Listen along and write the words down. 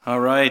All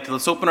right,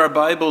 let's open our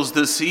Bibles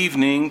this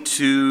evening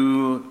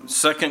to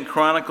 2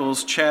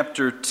 Chronicles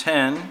chapter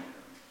 10.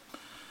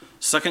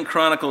 2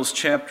 Chronicles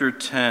chapter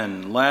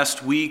 10.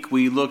 Last week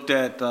we looked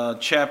at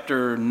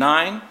chapter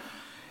 9,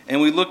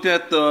 and we looked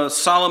at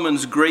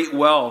Solomon's great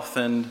wealth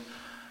and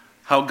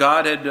how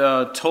God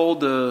had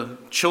told the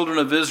children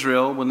of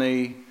Israel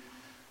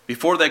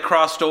before they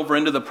crossed over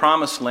into the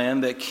promised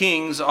land, that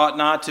kings ought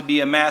not to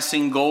be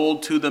amassing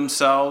gold to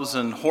themselves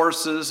and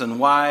horses and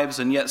wives,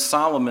 and yet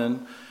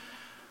Solomon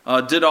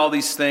did all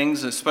these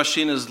things,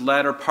 especially in his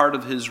latter part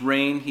of his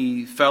reign.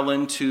 He fell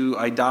into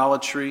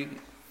idolatry,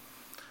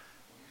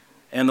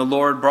 and the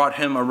Lord brought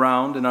him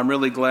around, and I'm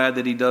really glad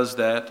that he does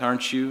that,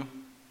 aren't you?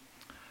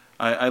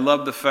 I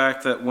love the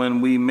fact that when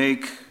we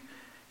make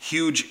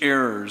huge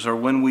errors or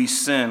when we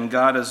sin,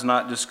 God is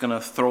not just going to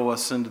throw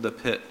us into the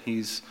pit.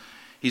 He's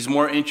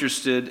more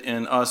interested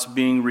in us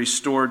being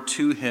restored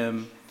to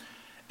him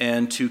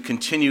and to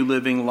continue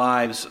living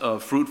lives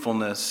of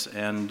fruitfulness.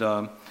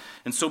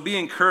 And so be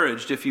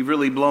encouraged if you've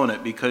really blown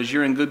it, because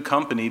you're in good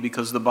company,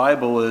 because the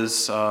Bible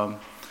has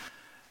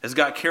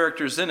got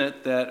characters in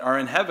it that are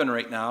in heaven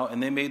right now,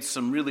 and they made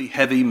some really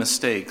heavy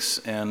mistakes.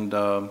 And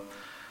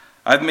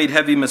I've made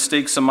heavy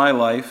mistakes in my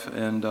life,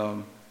 and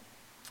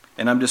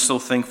I'm just so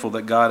thankful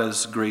that God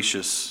is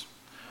gracious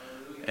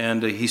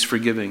and He's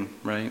forgiving,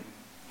 right?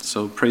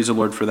 So praise the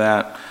Lord for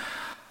that.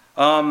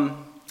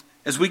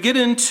 As we get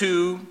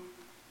into,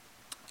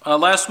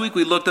 last week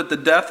we looked at the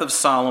death of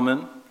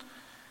Solomon.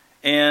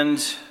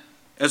 And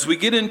as we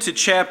get into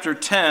chapter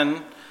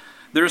 10,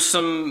 there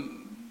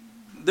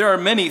are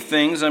many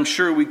things I'm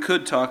sure we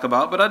could talk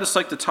about, but I'd just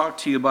like to talk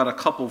to you about a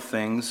couple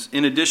things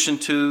in addition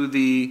to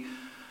the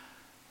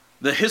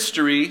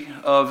history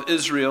of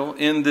Israel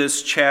in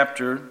this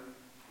chapter.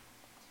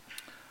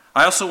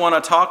 I also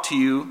want to talk to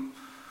you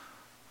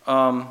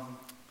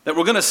that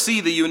we're going to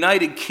see the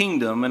United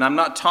Kingdom, and I'm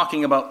not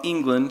talking about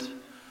England.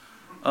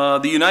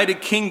 The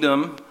United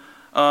Kingdom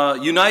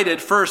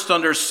united first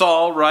under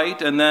Saul,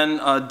 right? And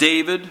then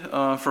David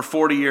for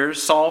 40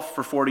 years, Saul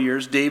for 40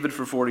 years, David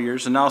for 40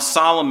 years, and now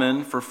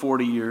Solomon for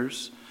 40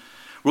 years.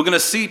 We're going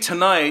to see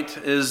tonight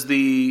is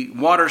the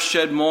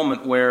watershed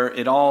moment where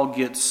it all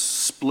gets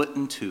split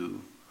in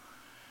two.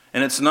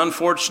 And it's an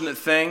unfortunate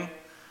thing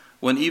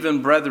when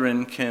even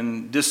brethren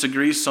can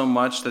disagree so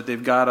much that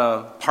they've got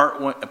to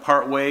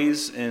part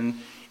ways and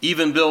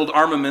even build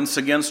armaments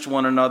against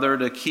one another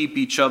to keep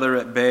each other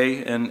at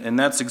bay. And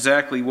that's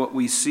exactly what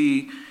we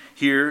see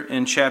here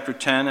in chapter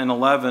 10 and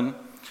 11.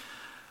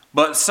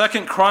 But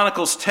 2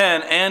 Chronicles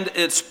 10 and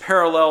its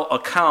parallel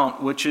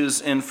account, which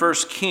is in 1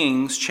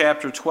 Kings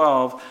chapter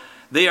 12,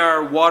 they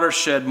are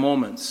watershed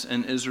moments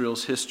in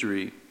Israel's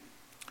history.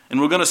 And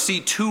we're going to see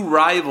two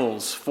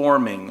rivals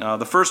forming.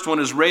 The first one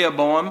is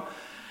Rehoboam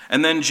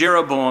and then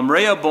Jeroboam.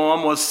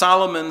 Rehoboam was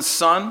Solomon's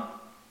son,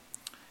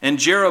 and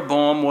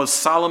Jeroboam was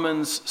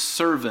Solomon's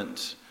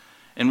servant.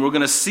 And we're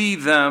going to see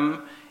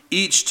them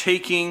each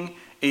taking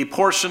a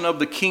portion of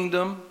the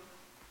kingdom.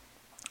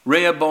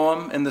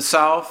 Rehoboam in the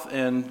south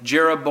and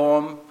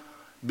Jeroboam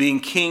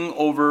being king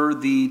over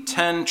the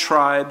 10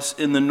 tribes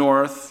in the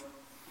north.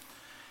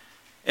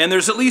 And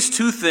there's at least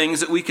two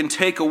things that we can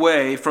take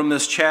away from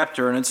this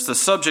chapter, and it's the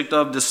subject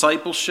of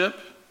discipleship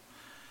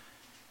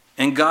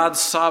and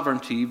God's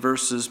sovereignty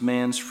versus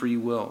man's free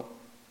will.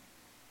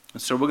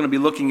 And so we're going to be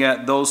looking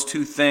at those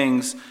two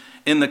things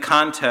in the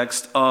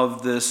context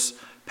of this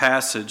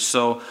passage.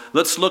 So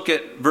let's look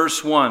at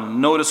verse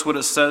 1. Notice what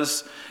it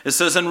says. It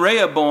says, "And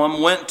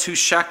Rehoboam went to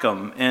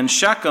Shechem." And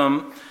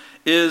Shechem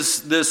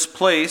is this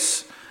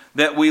place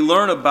that we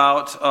learn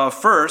about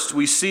first.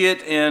 We see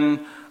it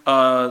in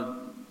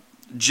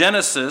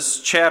Genesis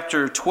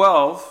chapter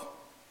 12.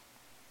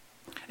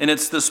 And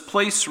it's this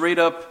place right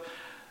up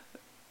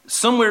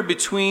somewhere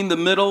between the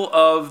middle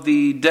of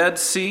the Dead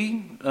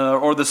Sea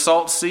or the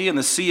Salt Sea and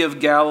the Sea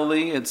of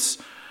Galilee. It's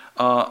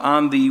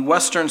on the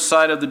western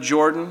side of the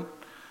Jordan.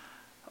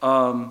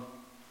 And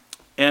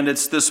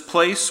it's this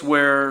place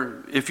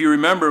where, if you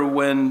remember,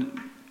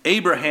 when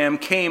Abraham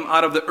came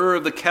out of the Ur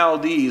of the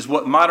Chaldees,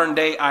 what modern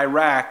day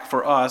Iraq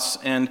for us,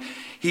 and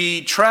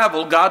he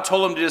traveled, God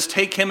told him to just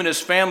take him and his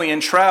family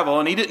and travel,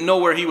 and he didn't know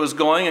where he was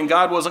going, and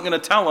God wasn't going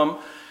to tell him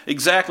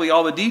exactly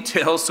all the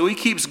details, so he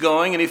keeps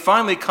going, and he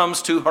finally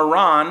comes to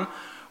Haran,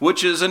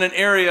 which is in an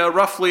area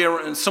roughly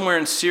somewhere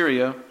in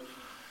Syria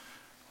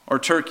or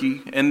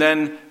Turkey, and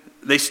then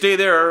they stay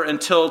there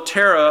until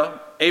Terah,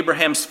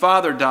 Abraham's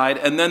father, died,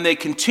 and then they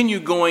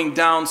continue going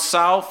down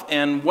south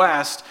and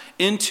west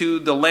into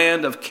the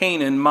land of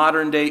Canaan,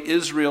 modern-day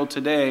Israel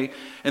today.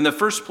 And the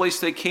first place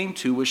they came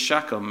to was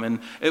Shechem, and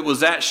it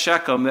was at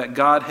Shechem that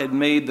God had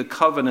made the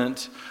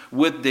covenant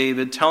with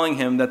David, telling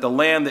him that the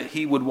land that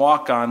he would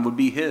walk on would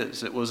be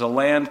his. It was a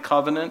land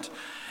covenant,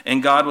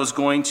 and God was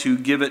going to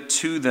give it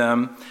to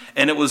them.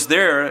 And it was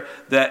there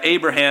that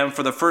Abraham,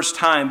 for the first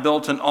time,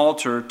 built an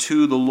altar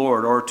to the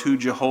Lord, or to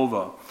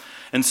Jehovah.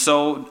 And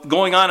so,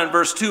 going on in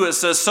verse 2, it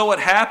says, "So it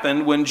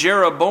happened when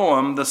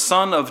Jeroboam, the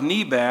son of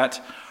Nebat,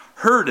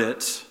 heard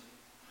it,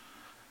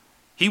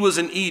 he was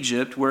in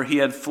Egypt, where he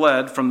had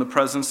fled from the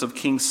presence of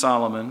King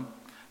Solomon,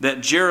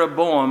 that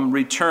Jeroboam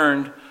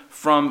returned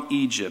from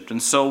Egypt.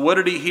 And so what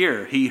did he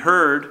hear? He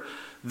heard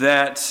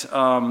that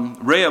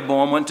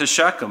Rehoboam went to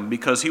Shechem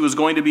because he was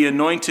going to be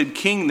anointed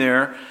king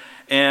there.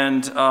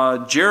 And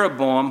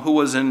Jeroboam, who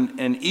was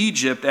in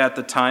Egypt at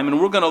the time,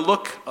 and we're going to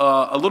look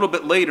a little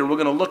bit later, we're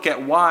going to look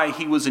at why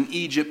he was in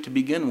Egypt to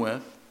begin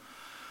with.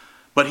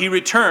 But he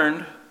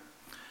returned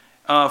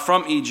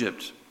from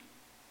Egypt.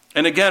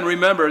 And again,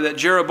 remember that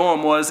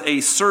Jeroboam was a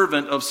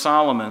servant of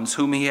Solomon's,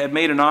 whom he had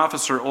made an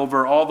officer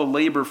over all the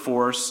labor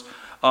force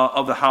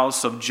of the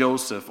house of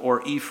Joseph,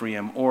 or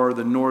Ephraim, or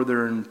the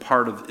northern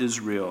part of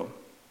Israel.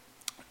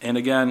 And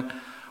again,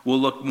 we'll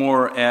look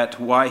more at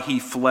why he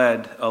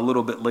fled a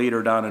little bit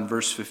later down in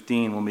verse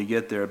 15 when we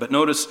get there. But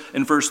notice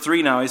in verse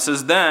 3 now, he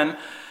says, Then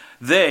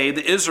they,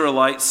 the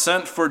Israelites,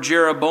 sent for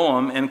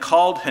Jeroboam and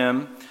called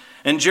him.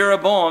 And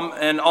Jeroboam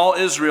and all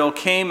Israel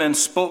came and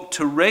spoke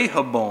to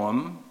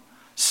Rehoboam,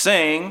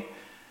 saying,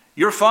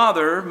 Your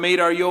father made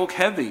our yoke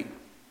heavy.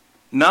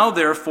 Now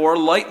therefore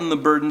lighten the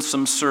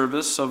burdensome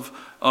service of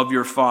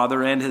your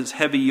father and his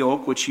heavy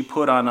yoke which he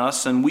put on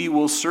us, and we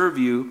will serve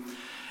you.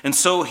 And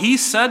so he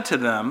said to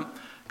them,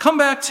 Come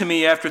back to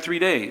me after 3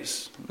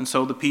 days. And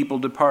so the people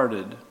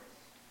departed.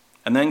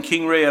 And then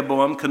King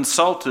Rehoboam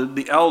consulted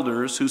the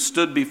elders who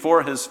stood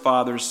before his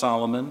father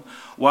Solomon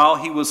while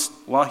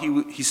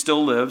he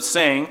still lived,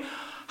 saying,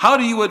 How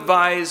do you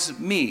advise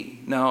me?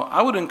 Now,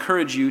 I would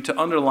encourage you to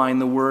underline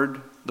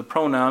the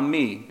pronoun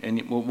me,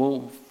 and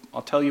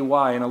I'll tell you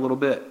why in a little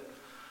bit.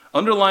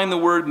 Underline the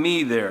word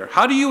me there.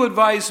 How do you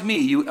advise me,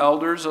 you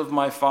elders of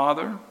my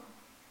father,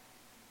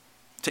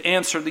 to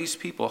answer these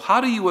people?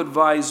 How do you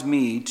advise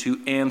me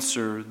to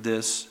answer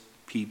this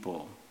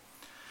people?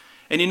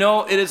 And you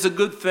know, it is a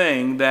good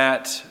thing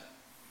that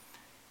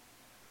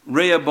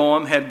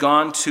Rehoboam had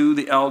gone to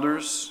the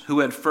elders who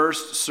had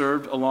first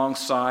served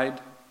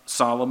alongside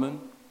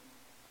Solomon.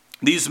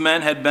 These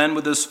men had been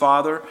with his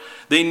father.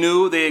 They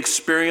knew, they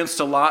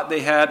experienced a lot. They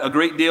had a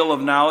great deal of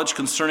knowledge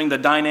concerning the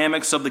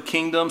dynamics of the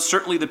kingdom,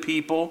 certainly the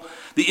people,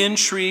 the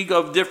intrigue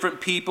of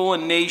different people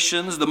and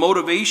nations, the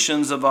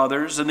motivations of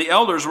others, and the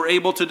elders were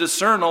able to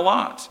discern a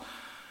lot.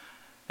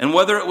 And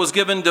whether it was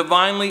given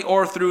divinely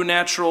or through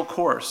natural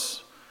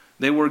course,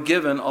 they were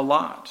given a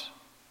lot.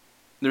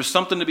 There's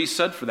something to be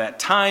said for that.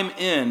 Time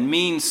in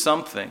means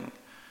something.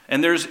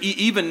 And there's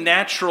even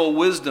natural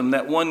wisdom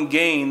that one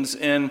gains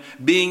in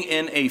being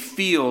in a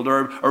field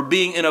or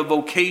being in a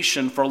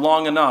vocation for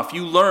long enough.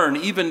 You learn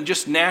even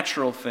just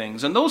natural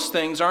things. And those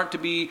things aren't to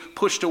be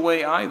pushed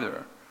away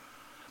either.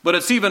 But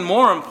it's even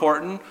more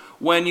important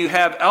when you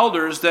have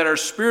elders that are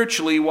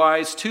spiritually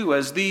wise too,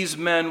 as these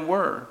men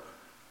were.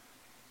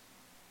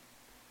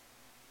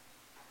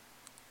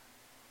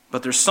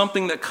 But there's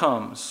something that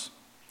comes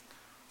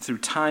through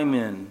time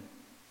in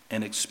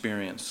and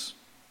experience.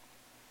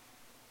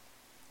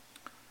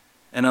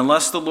 And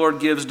unless the Lord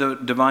gives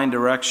divine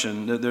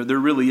direction, there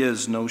really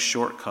is no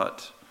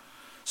shortcut.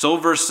 So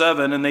verse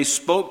 7, and they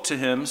spoke to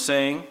him,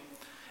 saying,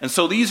 and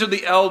so these are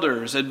the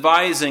elders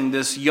advising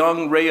this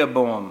young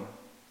Rehoboam.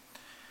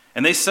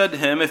 And they said to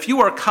him, If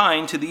you are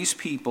kind to these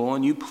people,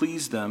 and you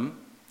please them,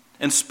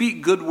 and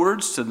speak good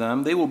words to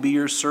them, they will be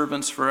your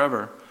servants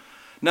forever.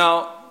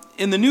 Now,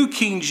 in the New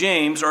King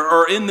James,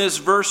 or in this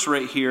verse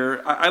right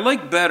here, I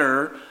like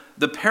better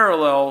the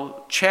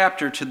parallel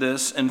chapter to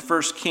this in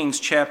 1 Kings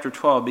chapter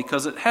 12,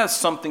 because it has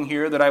something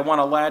here that I want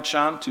to latch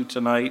onto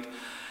tonight.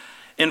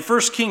 In 1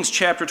 Kings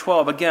chapter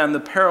 12, again, the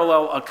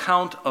parallel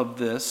account of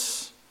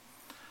this,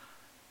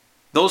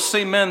 those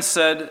same men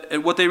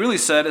said, what they really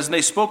said is, and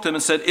they spoke to him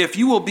and said, If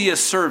you will be a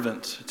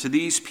servant to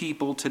these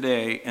people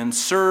today and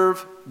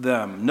serve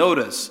them.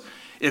 Notice,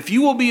 if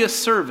you will be a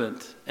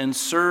servant and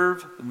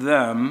serve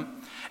them,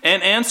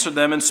 and answer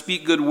them and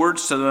speak good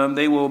words to them,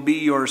 they will be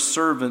your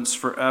servants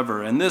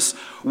forever. And this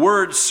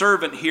word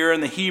servant here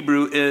in the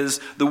Hebrew is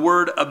the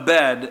word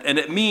abed, and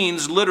it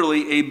means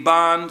literally a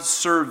bond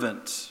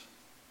servant.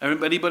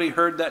 Anybody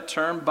heard that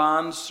term,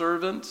 bond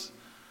servant?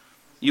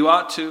 You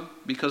ought to,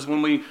 because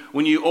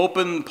when you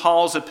open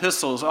Paul's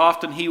epistles,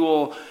 often he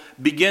will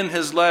begin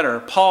his letter,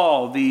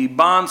 Paul, the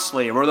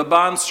bondslave or the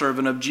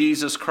bondservant of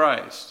Jesus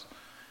Christ.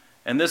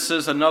 And this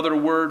is another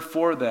word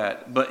for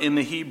that, but in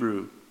the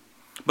Hebrew.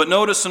 But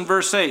notice in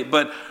verse 8,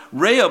 but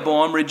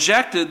Rehoboam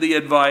rejected the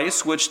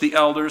advice which the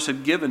elders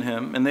had given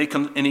him, and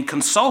he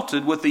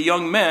consulted with the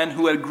young men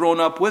who had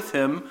grown up with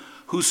him,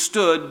 who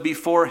stood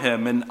before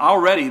him. And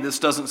already this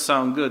doesn't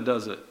sound good,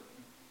 does it?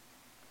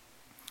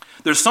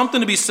 There's something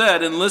to be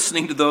said in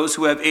listening to those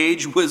who have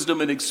age, wisdom,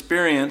 and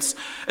experience,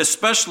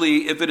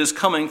 especially if it is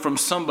coming from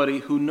somebody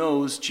who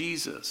knows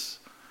Jesus.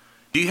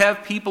 Do you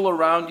have people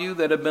around you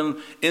that have been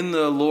in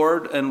the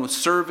Lord and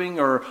serving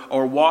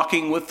or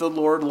walking with the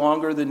Lord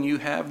longer than you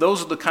have?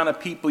 Those are the kind of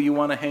people you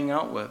want to hang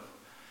out with.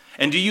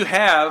 And do you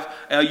have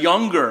a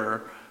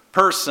younger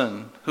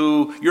person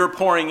who you're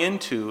pouring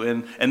into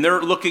and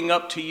they're looking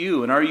up to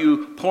you? And are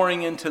you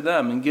pouring into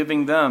them and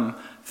giving them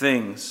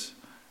things?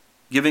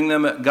 Giving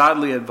them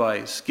godly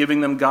advice,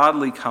 giving them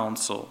godly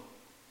counsel?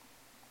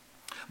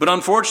 But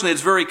unfortunately,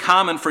 it's very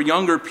common for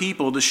younger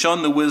people to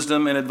shun the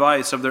wisdom and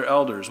advice of their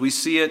elders. We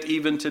see it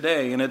even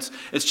today, and it's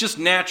just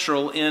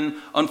natural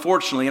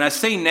unfortunately, and I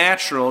say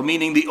natural,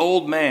 meaning the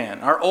old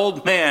man. Our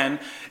old man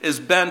is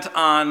bent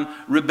on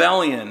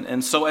rebellion.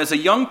 And so as a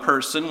young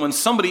person, when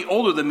somebody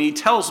older than me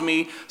tells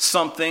me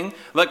something,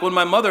 like when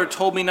my mother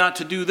told me not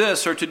to do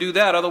this or to do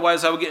that,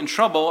 otherwise I would get in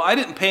trouble, I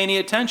didn't pay any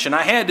attention.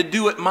 I had to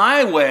do it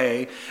my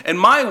way, and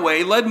my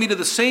way led me to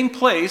the same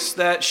place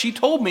that she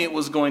told me it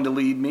was going to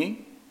lead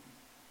me.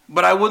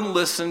 But I wouldn't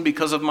listen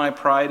because of my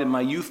pride and my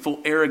youthful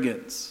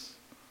arrogance.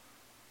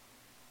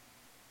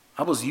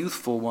 I was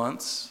youthful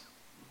once.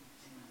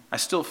 I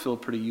still feel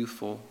pretty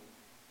youthful.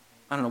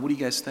 I don't know, what do you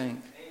guys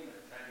think?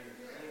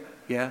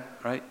 Yeah,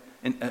 right?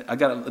 And I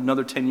got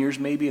another 10 years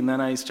maybe, and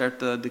then I start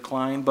to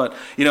decline. But,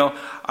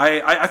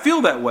 I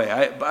feel that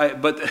way.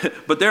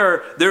 But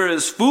there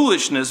is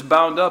foolishness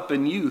bound up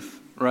in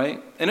youth,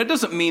 right? And it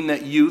doesn't mean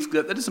that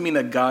doesn't mean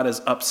that God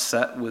is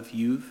upset with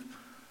youth.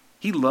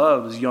 He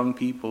loves young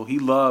people. He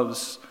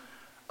loves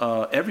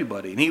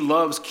everybody, and he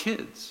loves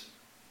kids.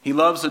 He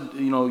loves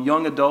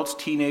young adults,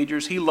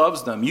 teenagers. He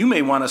loves them. You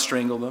may want to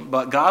strangle them,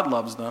 but God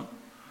loves them,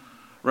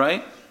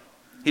 right?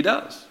 He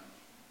does.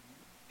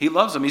 He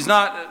loves them.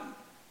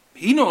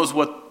 He knows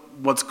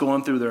what's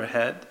going through their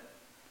head,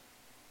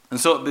 and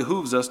so it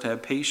behooves us to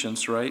have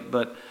patience, right?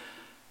 But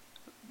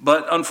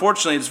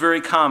unfortunately, it's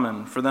very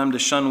common for them to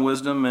shun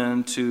wisdom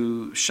and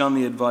to shun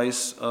the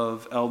advice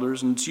of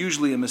elders, and it's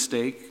usually a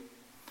mistake.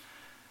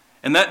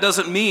 And that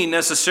doesn't mean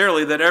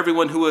necessarily that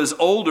everyone who is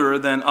older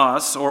than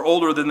us or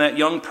older than that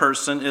young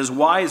person is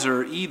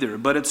wiser either.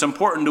 But it's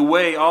important to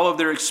weigh all of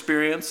their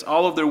experience,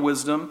 all of their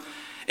wisdom,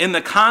 in the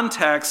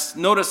context,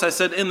 notice I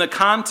said in the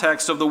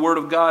context of the Word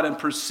of God, and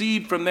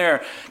proceed from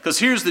there. Because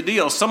here's the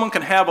deal. Someone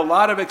can have a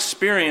lot of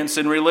experience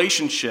in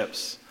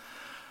relationships.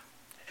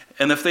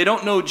 And if they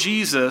don't know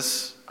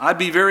Jesus, I'd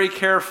be very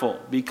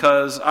careful.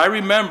 Because I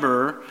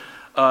remember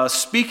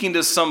speaking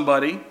to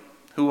somebody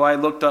who I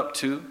looked up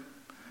to.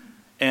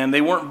 And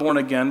they weren't born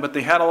again, but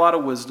they had a lot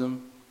of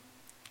wisdom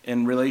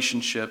in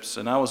relationships.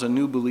 And I was a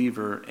new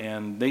believer,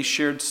 and they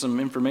shared some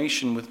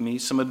information with me,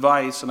 some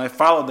advice, and I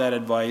followed that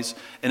advice,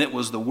 and it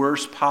was the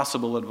worst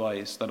possible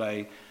advice that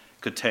I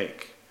could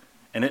take.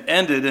 And it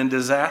ended in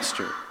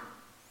disaster.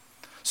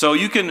 So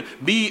you can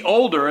be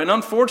older, and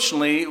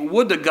unfortunately,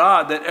 would to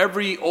God that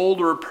every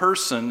older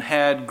person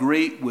had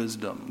great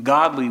wisdom,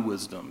 godly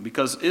wisdom.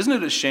 Because isn't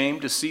it a shame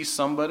to see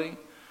somebody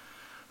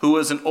who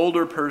is an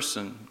older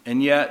person,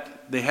 and yet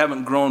they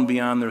haven't grown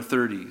beyond their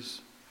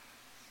 30s.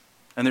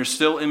 And they're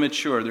still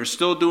immature. They're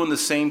still doing the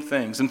same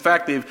things. In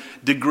fact, they've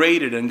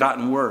degraded and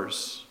gotten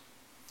worse.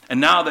 And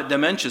now that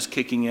dementia's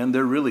kicking in,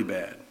 they're really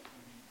bad.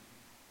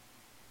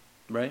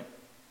 Right?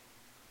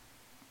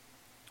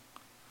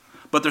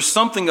 But there's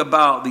something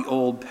about the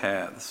old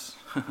paths.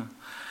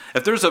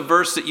 If there's a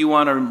verse that you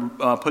want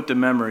to put to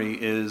memory,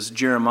 is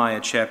Jeremiah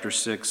chapter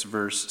 6,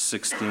 verse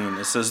 16.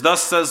 It says,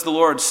 "Thus says the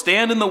Lord,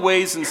 stand in the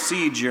ways and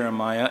see,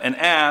 Jeremiah, and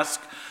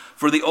ask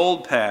for the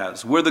old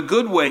paths, where the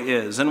good way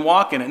is, and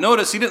walk in it."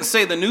 Notice he didn't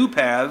say the new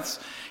paths.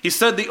 He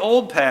said the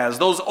old paths.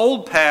 Those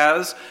old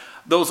paths,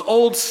 those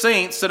old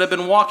saints that have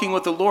been walking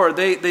with the Lord,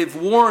 they've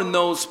worn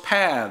those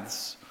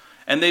paths.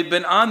 And they've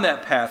been on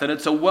that path. And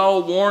it's a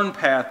well-worn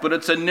path, but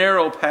it's a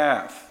narrow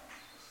path.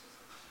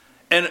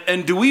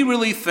 And do we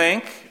really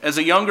think, as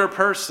a younger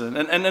person,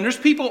 and there's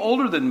people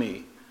older than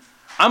me,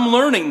 I'm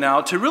learning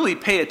now to really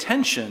pay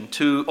attention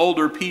to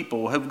older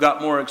people who've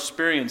got more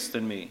experience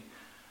than me.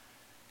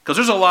 Because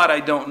there's a lot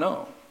I don't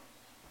know.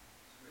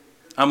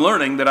 I'm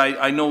learning that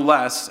I know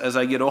less as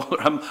I get older.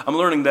 I'm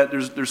learning that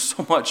there's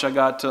so much I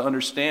got to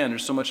understand.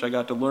 There's so much I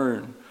got to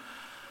learn.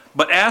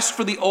 But ask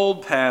for the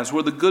old paths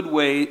where the good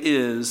way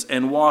is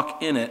and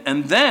walk in it.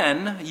 And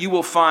then you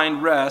will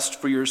find rest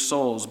for your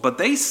souls.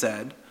 But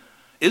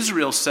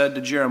Israel said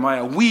to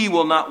Jeremiah, we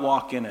will not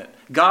walk in it.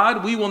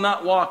 God, we will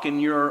not walk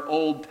in your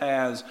old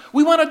paths.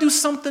 We want to do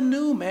something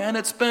new,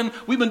 man.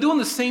 We've been doing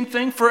the same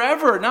thing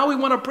forever. Now we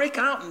want to break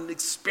out and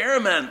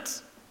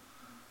experiment.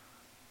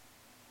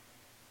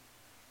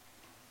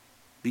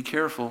 Be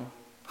careful.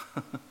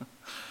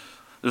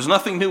 There's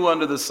nothing new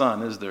under the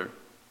sun, is there?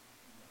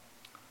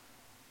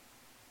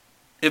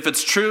 If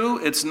it's true,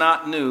 it's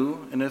not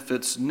new. And if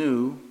it's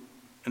new,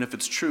 and if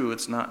it's true,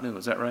 it's not new.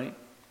 Is that right?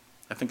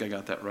 I think I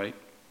got that right.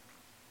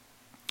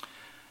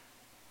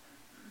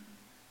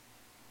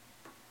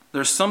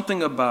 There's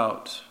something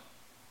about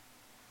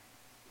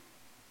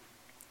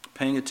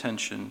paying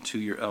attention to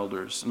your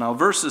elders. Now,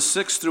 verses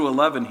 6 through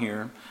 11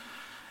 here,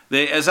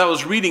 as I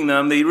was reading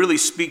them, they really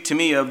speak to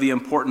me of the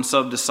importance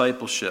of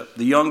discipleship.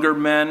 The younger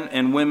men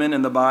and women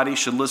in the body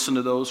should listen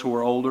to those who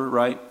are older,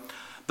 right?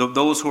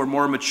 Those who are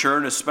more mature,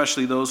 and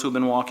especially those who have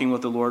been walking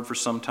with the Lord for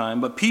some time.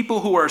 But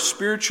people who are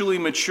spiritually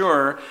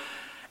mature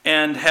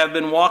and have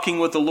been walking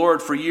with the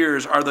Lord for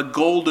years are the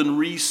golden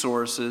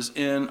resources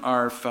in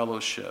our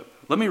fellowship.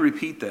 Let me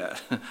repeat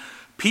that.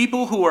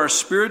 People who are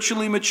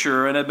spiritually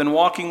mature and have been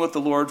walking with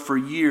the Lord for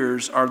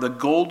years are the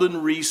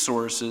golden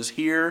resources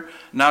here,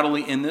 not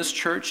only in this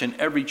church and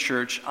every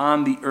church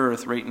on the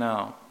earth right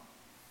now.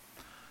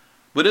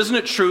 But isn't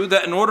it true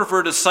that in order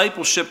for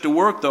discipleship to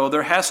work, though,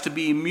 there has to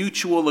be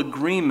mutual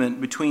agreement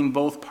between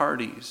both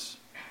parties?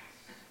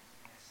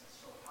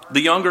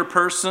 The younger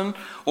person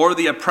or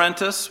the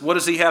apprentice, what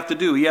does he have to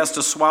do? He has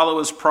to swallow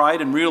his pride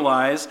and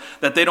realize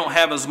that they don't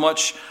have as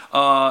much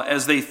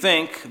as they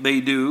think they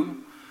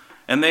do.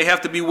 And they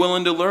have to be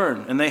willing to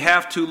learn. And they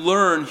have to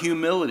learn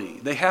humility.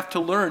 They have to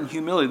learn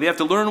humility. They have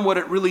to learn what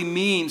it really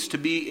means to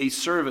be a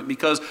servant.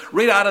 Because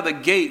right out of the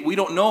gate, we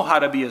don't know how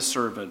to be a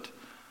servant.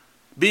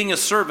 Being a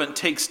servant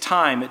takes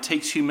time. It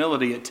takes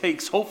humility. It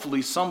takes,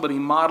 hopefully, somebody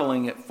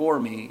modeling it for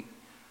me.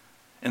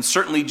 And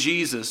certainly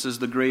Jesus is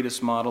the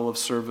greatest model of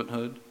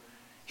servanthood.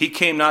 He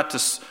came not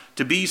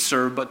to be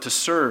served, but to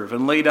serve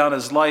and lay down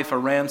his life a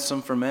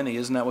ransom for many.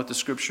 Isn't that what the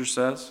Scripture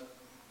says?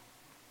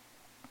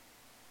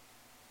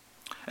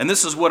 And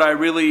this is what I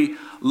really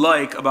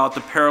like about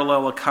the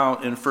parallel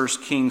account in 1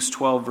 Kings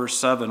 12, verse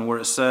 7, where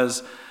it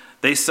says,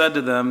 they said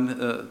to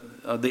them,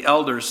 the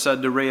elders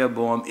said to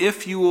Rehoboam,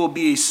 if you will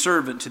be a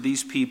servant to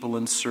these people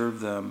and serve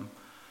them,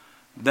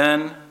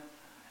 then,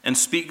 and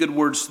speak good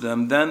words to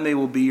them, then they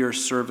will be your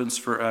servants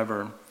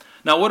forever.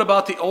 Now, what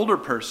about the older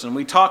person?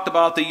 We talked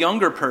about the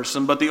younger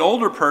person, but the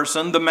older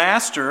person, the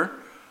master,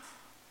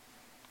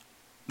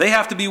 they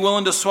have to be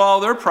willing to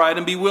swallow their pride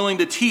and be willing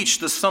to teach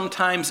the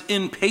sometimes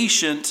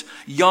impatient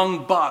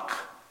young buck.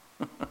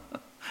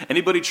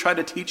 Anybody try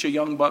to teach a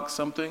young buck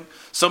something?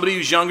 Somebody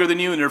who's younger than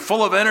you and they're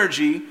full of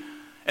energy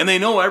and they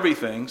know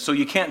everything, so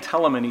you can't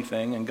tell them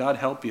anything, and God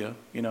help you,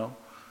 you know.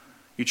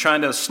 You're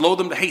trying to slow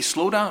them to, hey,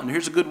 slow down.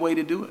 Here's a good way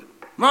to do it.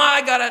 No,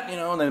 I got it, you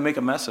know, and they make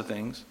a mess of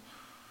things.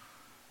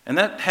 And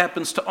that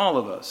happens to all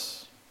of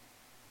us.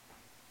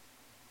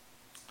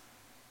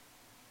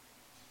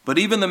 But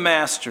even the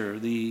master,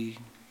 he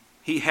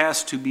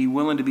has to be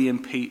willing to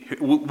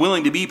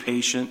be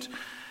patient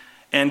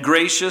and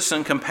gracious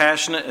and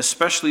compassionate,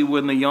 especially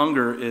when the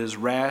younger is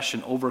rash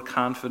and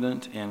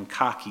overconfident and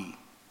cocky.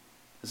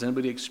 Has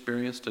anybody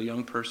experienced a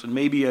young person,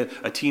 maybe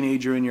a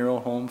teenager in your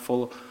own home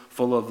full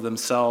of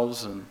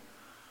themselves? And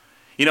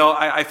you know,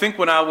 I think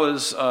when I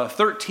was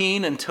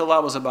 13 until I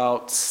was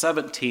about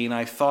 17,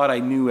 I thought I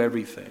knew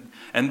everything.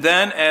 And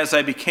then as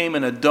I became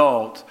an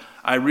adult,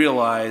 I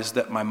realized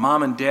that my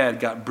mom and dad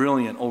got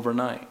brilliant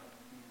overnight.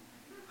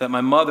 That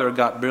my mother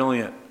got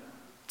brilliant.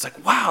 It's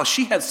like, wow,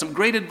 she had some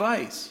great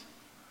advice.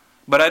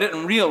 But I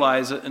didn't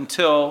realize it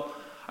until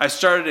I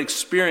started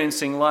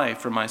experiencing life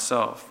for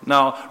myself.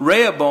 Now,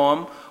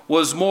 Rehoboam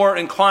was more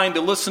inclined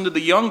to listen to the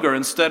younger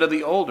instead of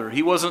the older.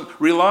 He wasn't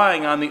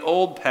relying on the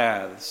old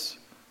paths.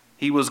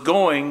 He was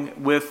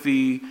going with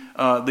the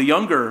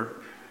younger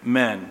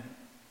men,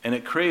 and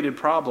it created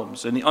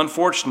problems. And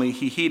unfortunately,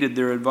 he heeded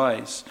their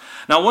advice.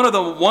 Now, one of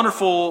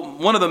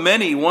the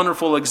many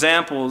wonderful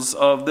examples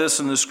of this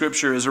in the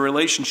Scripture is a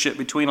relationship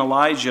between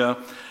Elijah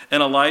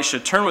and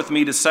Elisha. Turn with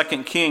me to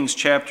 2 Kings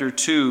chapter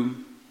 2.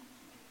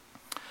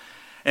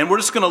 And we're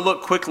just going to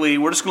look quickly.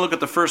 We're just going to look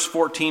at the first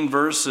 14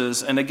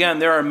 verses. And again,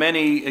 there are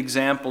many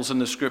examples in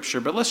the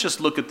Scripture, but let's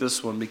just look at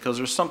this one because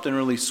there's something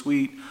really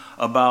sweet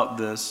about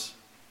this.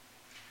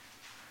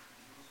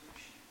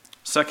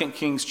 2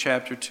 Kings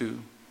chapter 2.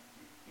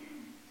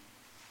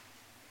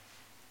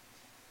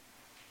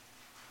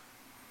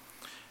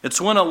 It's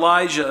when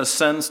Elijah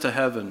ascends to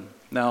heaven.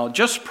 Now,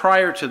 just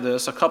prior to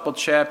this, a couple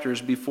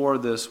chapters before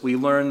this, we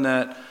learn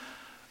that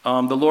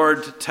the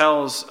Lord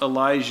tells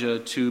Elijah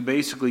to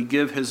basically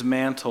give his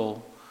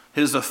mantle,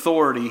 his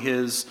authority,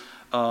 his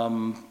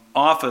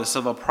office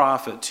of a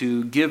prophet,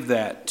 to give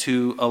that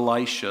to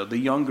Elisha, the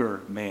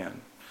younger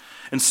man.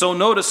 And so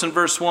notice in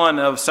verse 1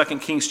 of 2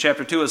 Kings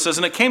chapter 2, it says,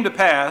 and it came to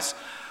pass,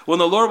 when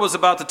the Lord was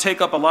about to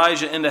take up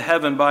Elijah into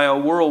heaven by a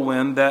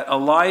whirlwind, that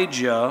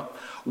Elijah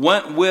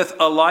went with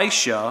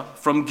Elisha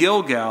from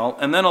Gilgal,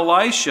 and then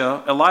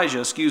Elijah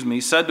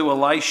said to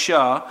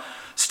Elisha,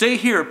 stay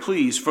here,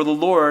 please, for the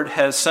Lord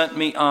has sent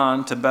me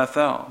on to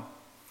Bethel.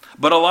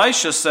 But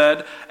Elisha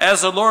said,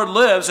 as the Lord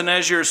lives and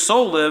as your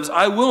soul lives,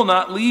 I will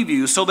not leave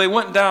you. So they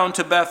went down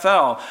to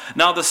Bethel.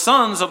 Now the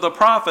sons of the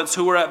prophets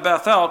who were at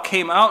Bethel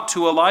came out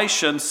to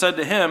Elisha and said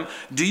to him,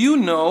 do you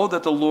know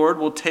that the Lord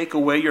will take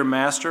away your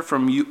master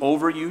from you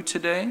over you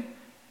today?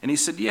 And he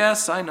said,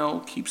 yes, I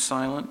know. Keep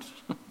silent.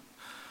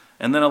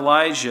 And then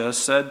Elijah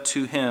said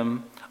to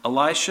him,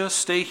 Elisha,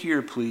 stay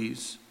here,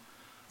 please,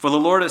 for the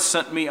Lord has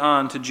sent me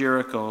on to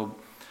Jericho.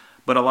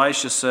 But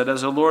Elisha said,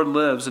 as the Lord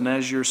lives and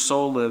as your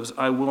soul lives,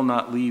 I will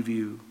not leave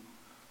you.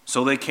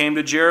 So they came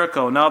to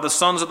Jericho. Now the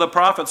sons of the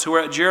prophets who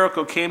were at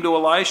Jericho came to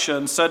Elisha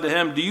and said to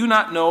him, do you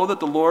not know that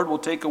the Lord will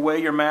take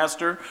away your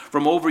master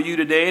from over you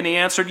today? And he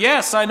answered,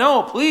 yes, I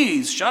know.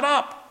 Please, shut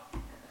up.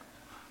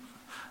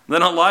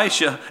 Then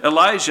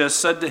Elijah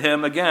said to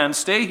him again,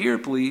 stay here,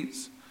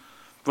 please,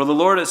 for the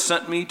Lord has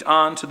sent me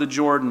on to the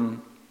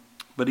Jordan.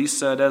 But he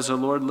said, as the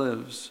Lord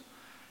lives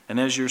and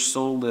as your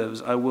soul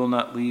lives, I will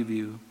not leave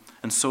you.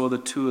 And so the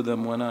two of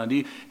them went on.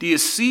 Do you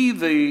see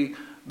the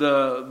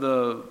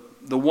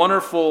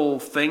wonderful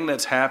thing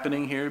that's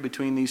happening here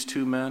between these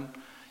two men?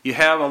 You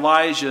have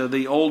Elijah,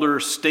 the older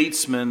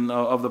statesman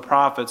of the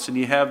prophets, and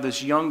you have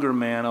this younger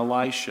man,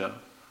 Elisha.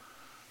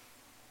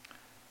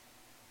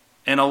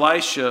 And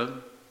Elisha,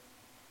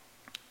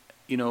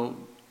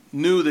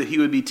 knew that he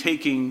would be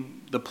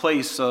taking the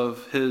place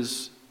of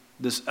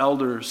this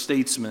elder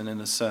statesman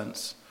in a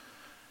sense.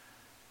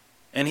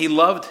 And he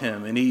loved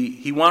him, and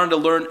he wanted to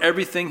learn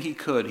everything he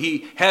could.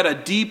 He had a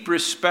deep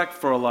respect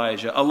for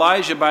Elijah.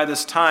 Elijah, by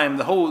this time,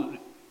 the whole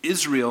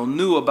Israel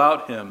knew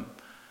about him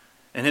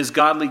and his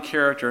godly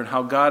character and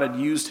how God had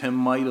used him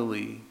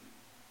mightily.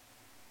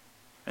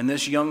 And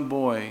this young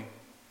boy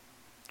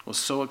was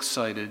so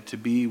excited to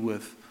be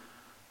with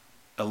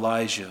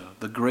Elijah,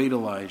 the great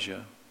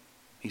Elijah.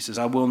 He says,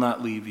 I will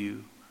not leave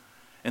you.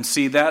 And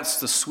see, that's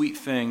the sweet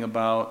thing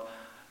about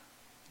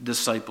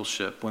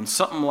discipleship. When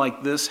something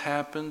like this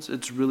happens,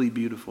 it's really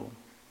beautiful.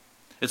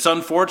 It's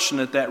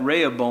unfortunate that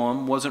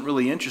Rehoboam wasn't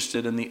really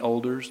interested in the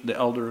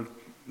elder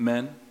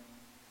men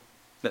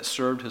that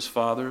served his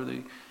father.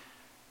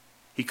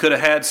 He could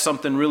have had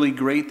something really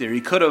great there.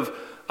 He could have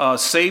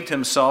saved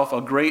himself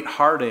a great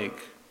heartache.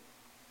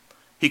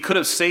 He could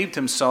have saved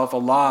himself a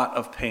lot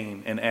of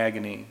pain and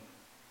agony.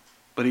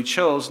 But he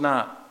chose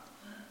not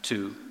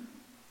to.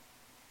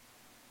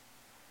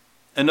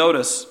 And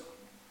notice,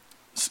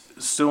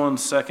 still in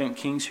 2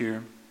 Kings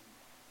here,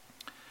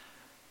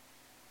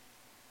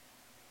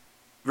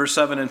 verse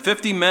 7, and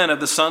 50 men of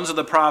the sons of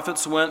the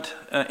prophets went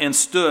and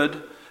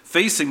stood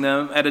facing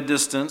them at a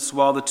distance,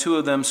 while the two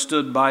of them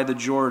stood by the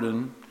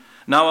Jordan.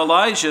 Now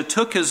Elijah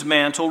took his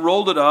mantle,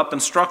 rolled it up,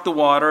 and struck the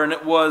water, and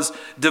it was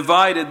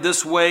divided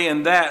this way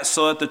and that,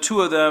 so that the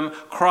two of them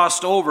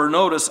crossed over,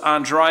 notice,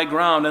 on dry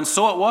ground. And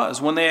so it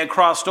was, when they had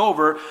crossed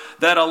over,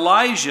 that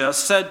Elijah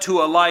said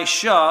to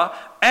Elisha,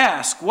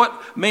 ask,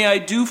 what may I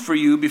do for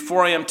you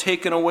before I am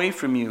taken away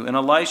from you? And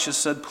Elisha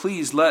said,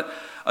 please let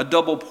a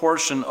double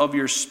portion of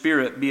your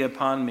spirit be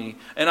upon me.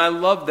 And I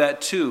love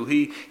that too.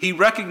 He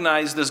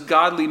recognized this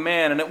godly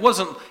man, and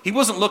he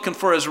wasn't looking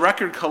for his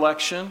record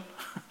collection.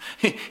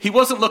 He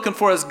wasn't looking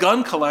for his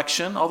gun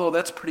collection, although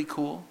that's pretty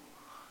cool.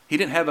 He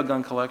didn't have a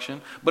gun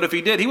collection. But if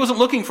he did, he wasn't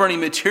looking for any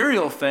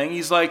material thing.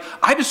 He's like,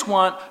 I just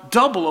want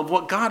double of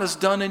what God has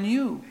done in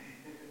you.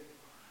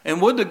 And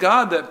would to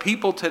God that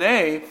people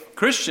today,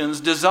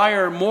 Christians,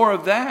 desire more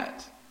of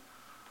that.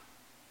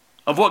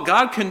 Of what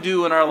God can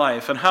do in our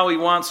life and how he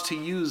wants to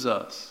use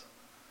us.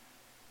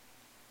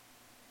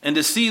 And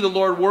to see the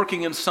Lord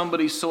working in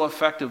somebody so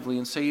effectively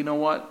and say, you know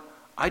what?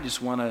 I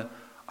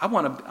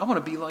want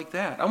to be like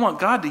that. I want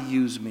God to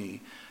use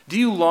me. Do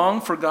you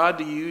long for God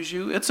to use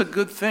you? It's a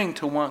good thing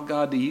to want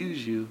God to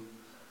use you.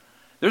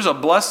 There's a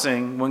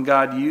blessing when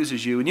God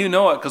uses you, and you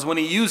know it because when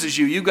he uses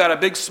you, you've got a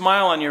big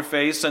smile on your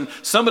face, and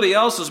somebody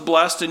else is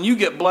blessed, and you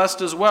get blessed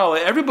as well.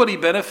 Everybody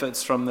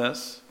benefits from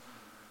this,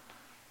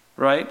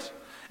 right?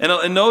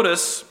 And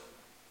notice,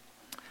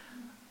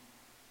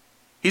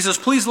 he says,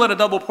 please let a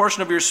double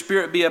portion of your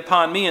spirit be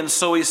upon me. And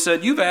so he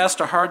said, you've asked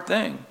a hard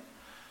thing.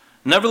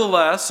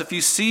 Nevertheless, if you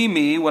see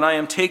me when I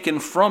am taken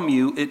from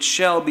you, it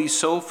shall be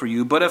so for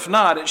you. But if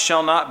not, it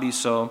shall not be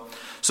so.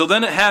 So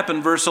then it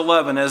happened, verse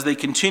 11, as they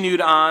continued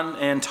on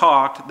and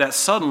talked, that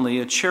suddenly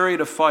a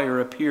chariot of fire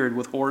appeared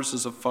with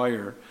horses of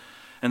fire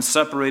and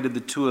separated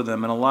the two of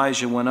them. And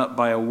Elijah went up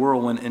by a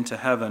whirlwind into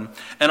heaven.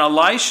 And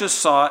Elisha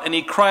saw it, and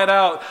he cried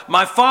out,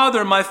 my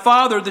father,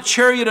 the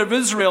chariot of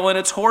Israel and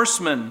its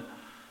horsemen.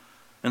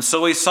 And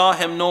so he saw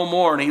him no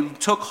more, and he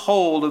took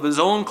hold of his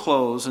own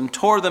clothes and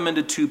tore them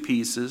into two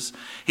pieces.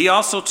 He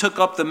also took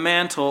up the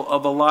mantle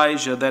of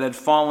Elijah that had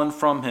fallen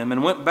from him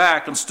and went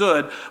back and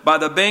stood by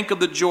the bank of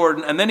the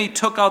Jordan. And then he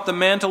took out the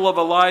mantle of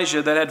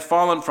Elijah that had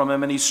fallen from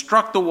him, and he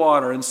struck the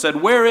water and said,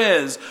 where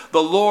is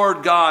the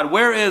Lord God?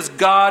 Where is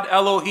God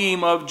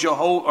Elohim of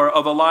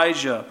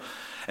Elijah?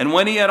 And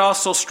when he had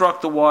also struck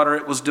the water,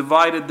 it was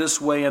divided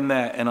this way and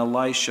that, and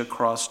Elisha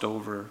crossed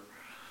over.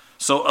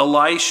 So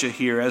Elisha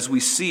here, as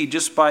we see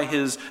just by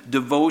his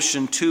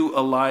devotion to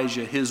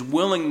Elijah, his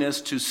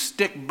willingness to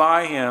stick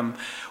by him,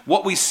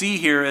 what we see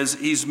here is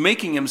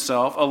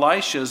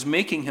Elisha is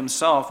making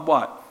himself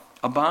what?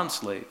 A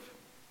bondslave.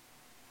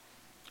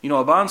 You know,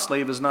 a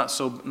bondslave is not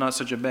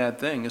such a bad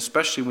thing,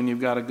 especially when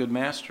you've got a good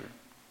master.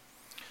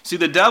 See,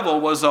 the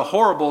devil was a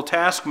horrible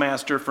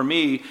taskmaster for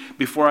me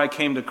before I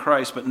came to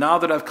Christ, but now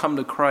that I've come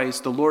to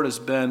Christ, the Lord has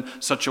been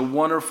such a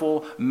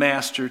wonderful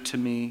master to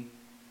me.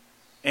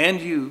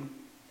 And you,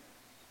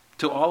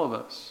 to all of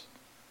us.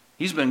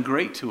 He's been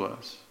great to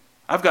us.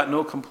 I've got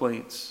no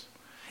complaints.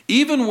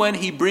 Even when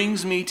he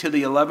brings me to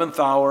the 11th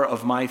hour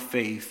of my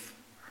faith,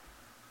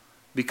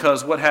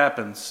 because what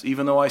happens?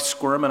 Even though I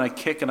squirm and I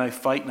kick and I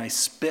fight and I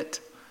spit,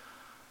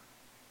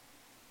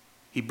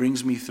 he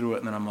brings me through it,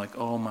 and then I'm like,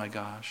 oh my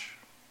gosh,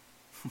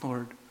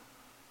 Lord,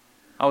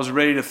 I was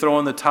ready to throw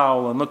in the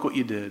towel, and look what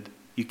you did.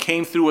 You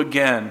came through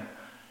again.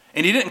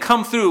 And you didn't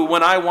come through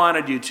when I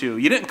wanted you to.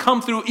 You didn't come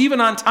through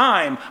even on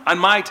time, on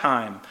my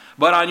time.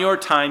 But on your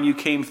time you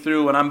came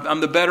through, and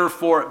I'm the better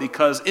for it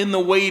because in the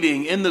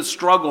waiting, in the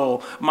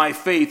struggle, my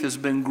faith has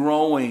been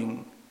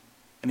growing.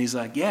 And he's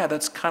like, yeah,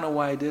 that's kind of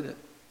why I did it.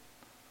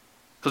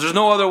 Because there's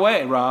no other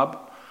way,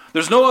 Rob.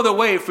 There's no other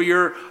way for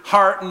your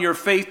heart and your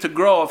faith to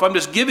grow if I'm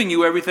just giving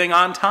you everything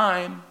on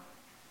time.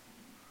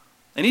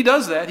 And he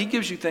does that. He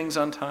gives you things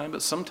on time,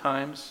 but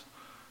sometimes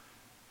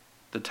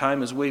the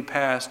time is way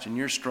past and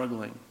you're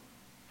struggling.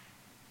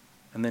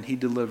 And then he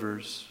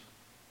delivers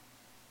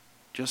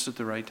just at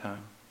the right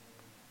time.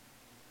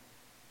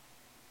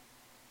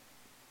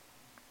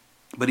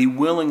 But he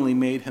willingly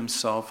made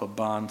himself a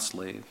bond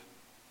slave.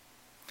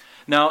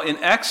 Now, in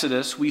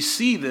Exodus, we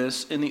see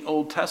this in the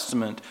Old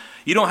Testament.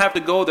 You don't have to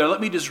go there.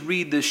 Let me just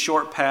read this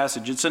short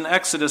passage. It's in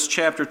Exodus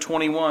chapter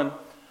 21,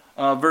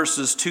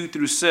 verses 2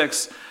 through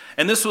 6.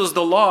 And this was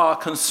the law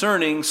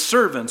concerning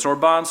servants or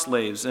bond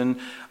slaves. And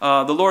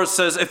the Lord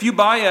says, if you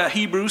buy a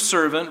Hebrew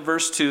servant,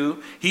 verse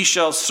 2, he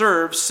shall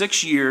serve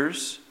 6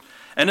 years.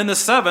 And in the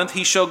 7th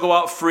he shall go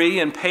out free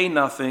and pay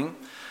nothing.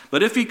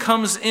 But if he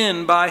comes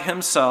in by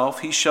himself,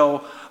 he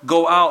shall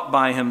go out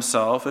by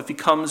himself. If he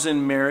comes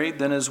in married,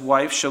 then his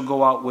wife shall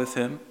go out with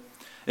him.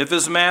 If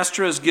his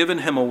master has given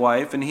him a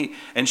wife,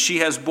 and she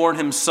has borne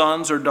him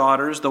sons or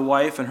daughters, the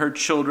wife and her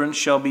children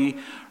shall be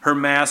her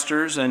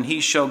master's, and he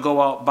shall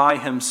go out by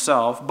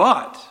himself.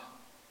 But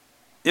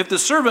if the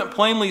servant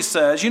plainly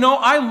says,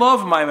 I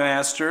love my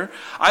master,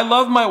 I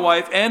love my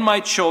wife and my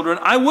children,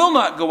 I will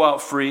not go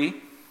out free,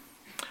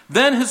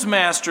 then his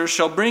master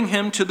shall bring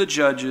him to the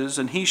judges,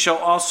 and he shall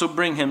also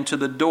bring him to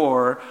the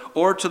door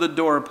or to the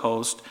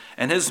doorpost,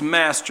 and his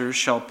master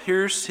shall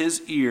pierce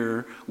his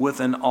ear with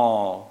an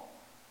awl,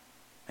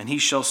 and he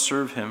shall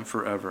serve him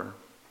forever.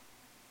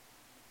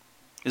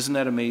 Isn't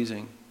that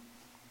amazing?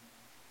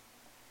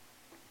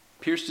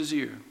 Pierced his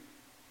ear.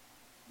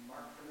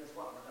 Marked him as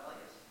what?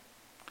 Rebellious?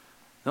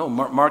 No,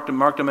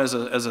 marked him as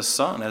a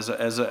son, as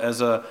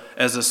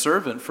a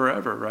servant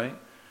forever, right?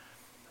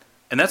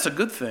 And that's a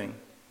good thing.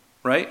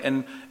 Right?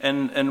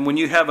 And when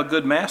you have a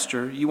good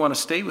master, you want to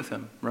stay with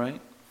him,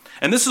 right?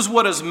 And this is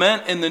what is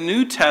meant in the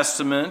New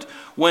Testament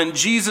when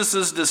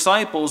Jesus'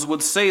 disciples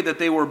would say that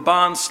they were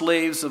bond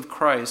slaves of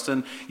Christ.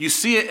 And you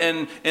see it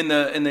in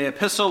the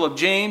epistle of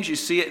James, you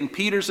see it in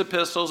Peter's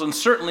epistles, and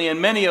certainly in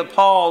many of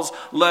Paul's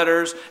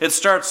letters. It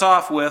starts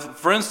off with,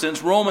 for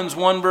instance, Romans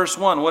 1 verse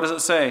 1. What does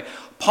it say?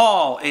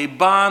 Paul, a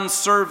bond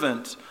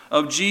servant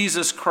of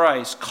Jesus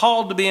Christ,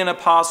 called to be an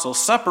apostle,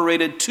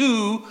 separated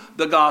to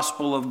the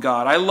gospel of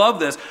God. I love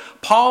this.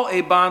 Paul,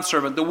 a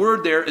bondservant. The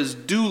word there is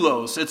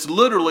doulos. It's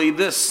literally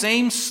this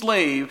same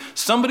slave,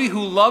 somebody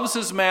who loves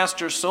his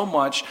master so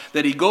much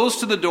that he goes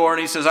to the door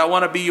and he says, I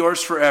want to be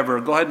yours forever.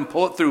 Go ahead and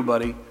pull it through,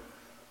 buddy.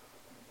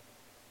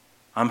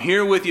 I'm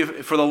here with you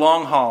for the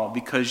long haul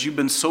because you've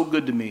been so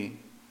good to me.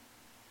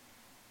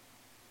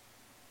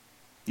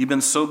 You've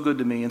been so good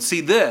to me. And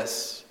see,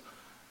 this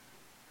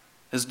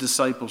is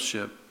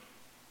discipleship.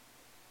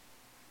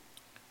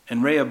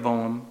 And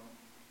Rehoboam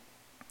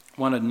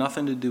wanted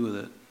nothing to do with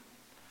it.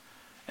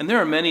 And there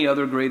are many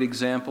other great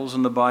examples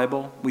in the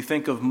Bible. We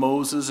think of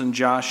Moses and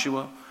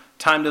Joshua.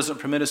 Time doesn't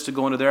permit us to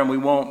go into there, and we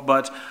won't.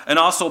 And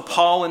also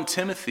Paul and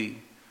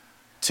Timothy.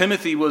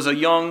 Timothy was a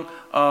young,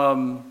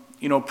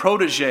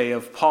 protege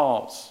of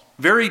Paul's.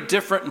 Very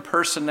different in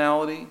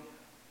personality.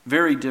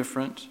 Very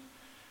different.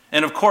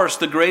 And of course,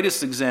 the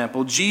greatest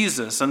example,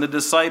 Jesus and the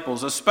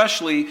disciples,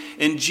 especially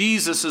in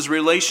Jesus'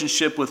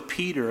 relationship with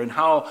Peter and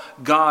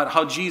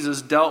how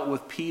Jesus dealt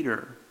with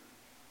Peter.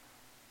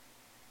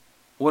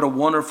 What a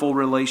wonderful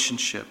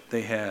relationship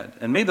they had.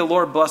 And may the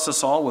Lord bless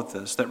us all with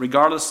this, that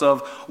regardless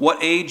of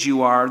what age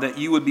you are, that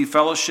you would be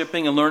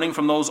fellowshipping and learning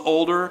from those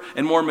older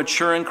and more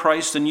mature in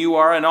Christ than you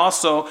are, and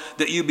also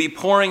that you be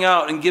pouring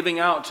out and giving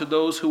out to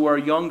those who are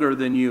younger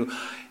than you.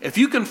 If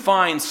you can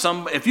find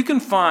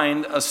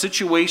a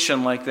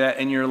situation like that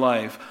in your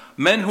life,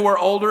 men who are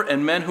older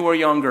and men who are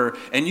younger,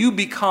 and you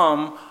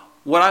become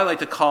what I like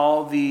to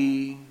call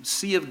the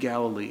Sea of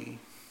Galilee.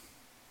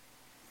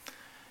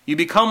 You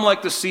become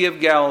like the Sea of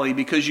Galilee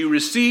because you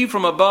receive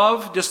from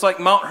above, just like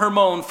Mount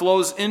Hermon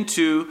flows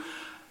into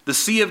the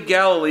Sea of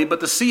Galilee, but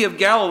the Sea of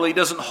Galilee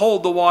doesn't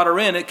hold the water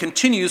in. It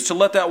continues to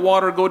let that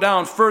water go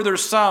down further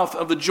south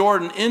of the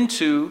Jordan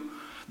into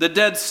the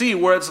Dead Sea,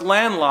 where it's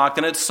landlocked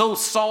and it's so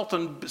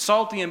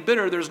salty and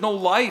bitter, there's no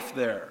life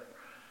there.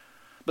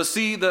 But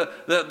see,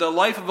 the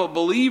life of a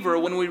believer,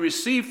 when we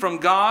receive from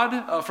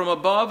God, from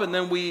above, and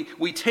then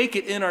we take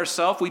it in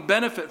ourselves, we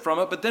benefit from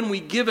it, but then we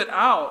give it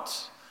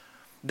out.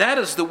 That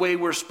is the way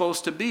we're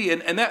supposed to be.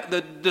 And that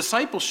the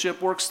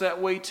discipleship works that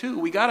way too.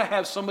 We got to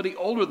have somebody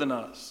older than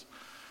us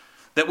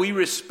that we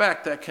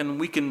respect, that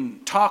we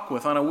can talk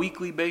with on a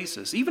weekly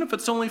basis, even if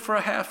it's only for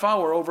a half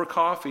hour over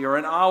coffee or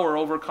an hour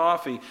over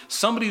coffee,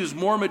 somebody who's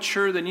more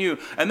mature than you,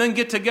 and then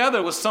get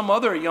together with some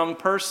other young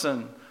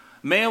person,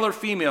 male or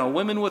female,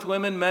 women with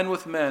women, men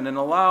with men, and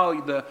allow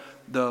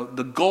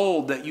the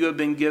gold that you have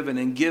been given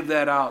and give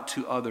that out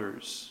to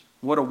others.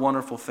 What a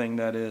wonderful thing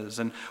that is.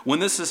 And when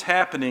this is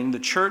happening, the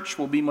church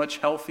will be much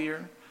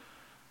healthier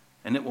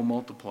and it will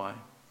multiply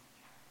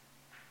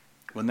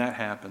when that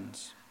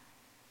happens.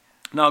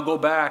 Now go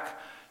back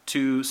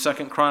to 2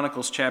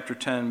 Chronicles chapter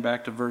 10,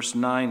 back to verse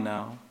 9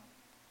 now.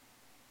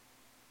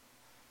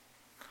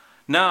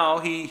 Now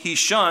he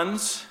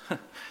shuns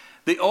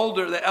the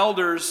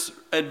elders'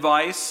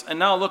 advice, and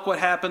now look what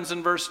happens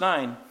in verse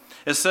 9.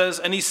 It says,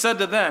 and he said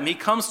to them, he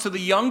comes to the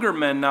younger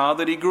men now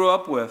that he grew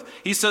up with.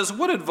 He says,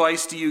 what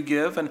advice do you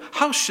give, and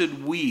how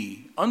should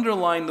we?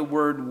 Underline the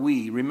word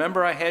we.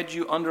 Remember I had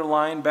you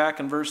underline back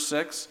in verse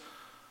 6?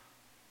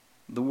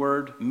 The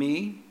word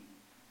me.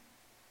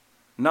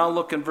 Now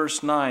look in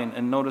verse 9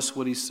 and notice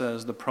what he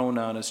says. The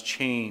pronoun is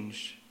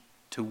changed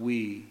to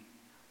we.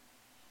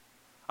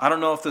 I don't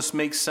know if this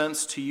makes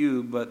sense to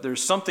you, but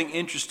there's something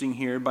interesting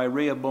here by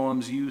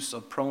Rehoboam's use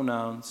of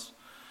pronouns.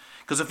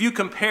 Because if you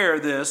compare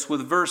this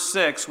with verse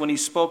 6, when he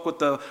spoke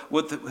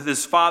with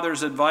his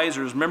father's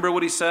advisors, remember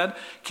what he said?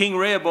 King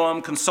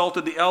Rehoboam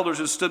consulted the elders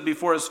who stood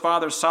before his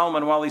father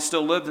Solomon while he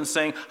still lived and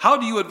saying, how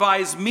do you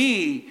advise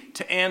me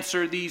to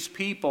answer these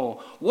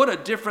people? What a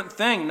different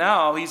thing.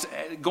 Now he's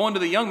going to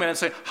the young man and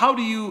saying, how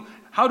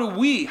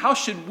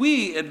should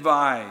we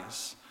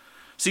advise?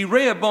 See,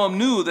 Rehoboam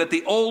knew that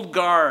the old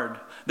guard,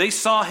 they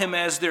saw him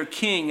as their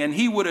king, and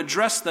he would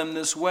address them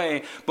this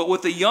way. But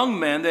with the young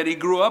men that he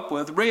grew up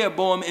with,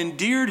 Rehoboam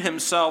endeared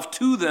himself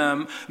to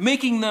them,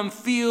 making them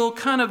feel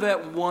kind of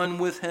at one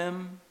with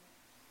him.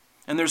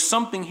 And there's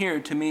something here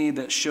to me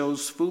that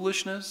shows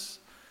foolishness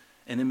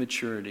and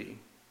immaturity.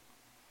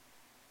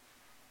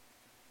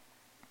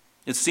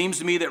 It seems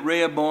to me that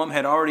Rehoboam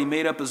had already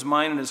made up his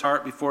mind in his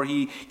heart before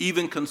he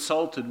even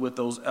consulted with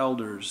those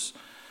elders.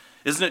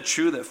 Isn't it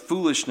true that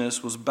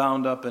foolishness was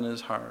bound up in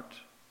his heart?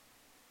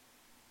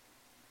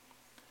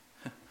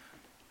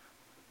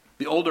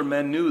 The older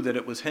men knew that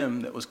it was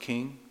him that was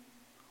king.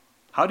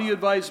 How do you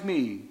advise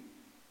me,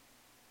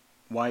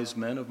 wise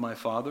men of my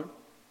father?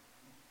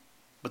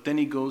 But then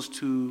he goes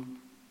to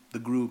the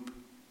group,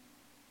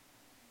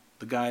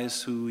 the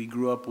guys who he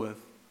grew up with.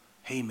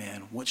 Hey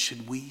man, what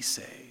should we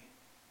say?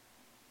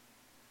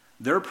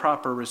 Their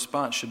proper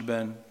response should have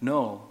been,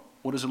 no,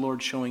 what is the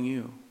Lord showing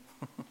you?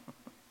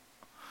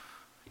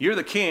 You're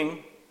the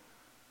king.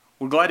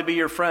 We're glad to be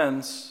your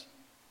friends.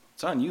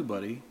 It's on you,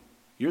 buddy.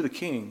 You're the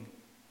king.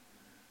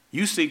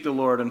 You seek the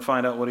Lord and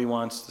find out what he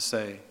wants to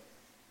say.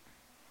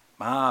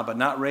 But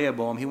not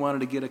Rehoboam. He wanted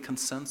to get a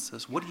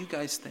consensus. What do you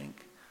guys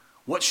think?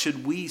 What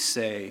should we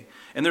say?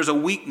 And there's a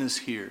weakness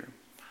here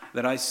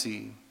that I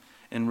see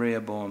in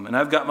Rehoboam. And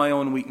I've got my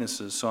own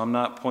weaknesses, so I'm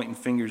not pointing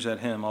fingers at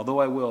him, although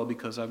I will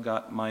because I've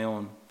got my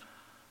own.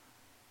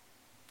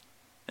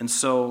 And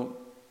so,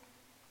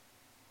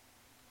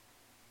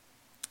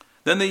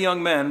 then the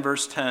young men,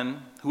 verse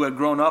 10, who had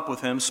grown up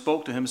with him,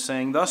 spoke to him,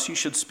 saying, thus you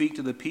should speak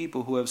to the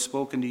people who have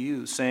spoken to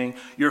you, saying,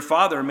 your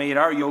father made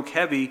our yoke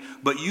heavy,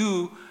 but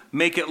you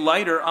make it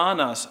lighter on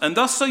us. And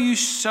thus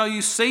shall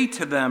you say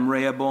to them,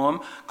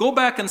 Rehoboam, go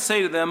back and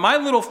say to them, my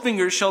little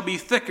finger shall be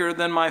thicker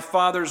than my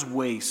father's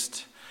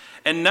waist.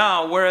 And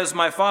now, whereas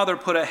my father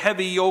put a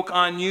heavy yoke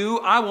on you,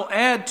 I will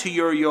add to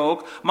your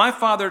yoke. My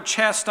father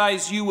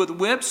chastised you with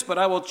whips, but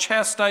I will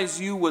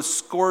chastise you with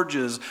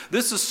scourges.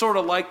 This is sort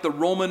of like the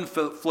Roman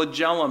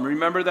flagellum.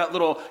 Remember that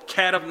little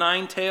cat of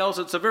nine tails?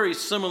 It's a very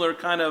similar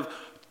kind of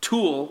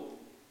tool,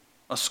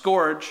 a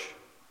scourge.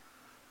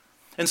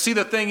 And see,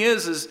 the thing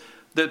is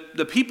that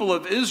the people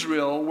of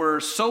Israel were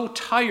so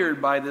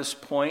tired by this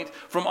point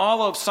from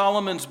all of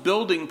Solomon's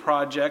building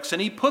projects, and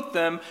he put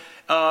them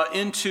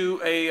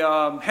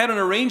had an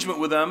arrangement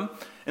with them.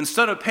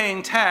 Instead of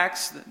paying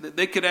tax,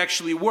 they could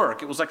actually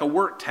work. It was like a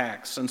work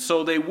tax. And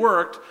so they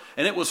worked,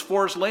 and it was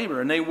forced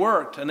labor. And they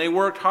worked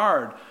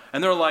hard.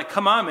 And they're like,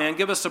 come on, man,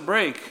 give us a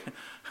break.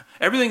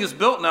 Everything is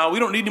built now. We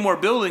don't need any more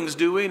buildings,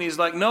 do we? And he's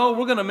like, no,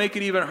 we're going to make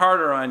it even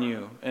harder on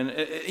you. And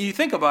you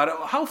think about it,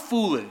 how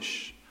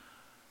foolish.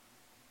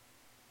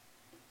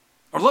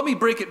 Or let me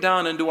break it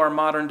down into our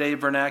modern day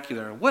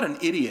vernacular. What an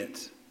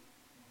idiot.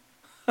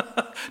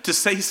 To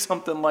say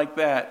something like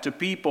that to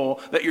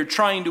people that you're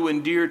trying to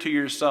endear to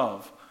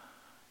yourself.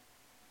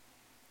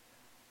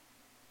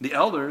 The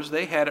elders,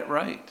 they had it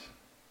right.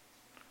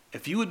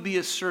 If you would be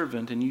a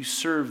servant and you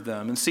serve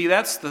them, and see,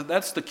 that's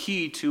the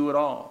key to it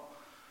all.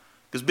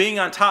 Because being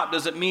on top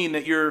doesn't mean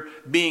that you're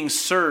being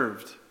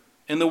served.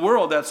 In the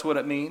world, that's what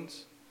it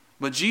means.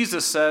 But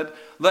Jesus said,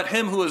 let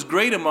him who is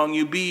great among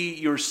you be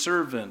your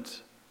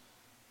servant.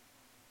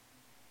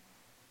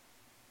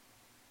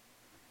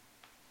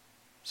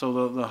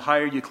 So the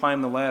higher you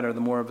climb the ladder, the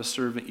more of a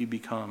servant you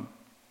become.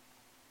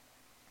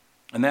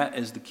 And that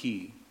is the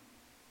key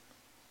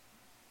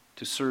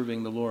to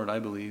serving the Lord, I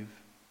believe,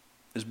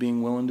 is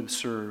being willing to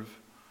serve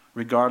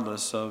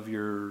regardless of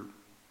your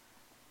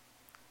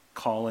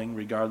calling,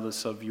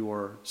 regardless of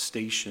your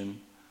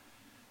station.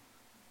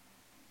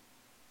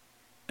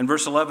 In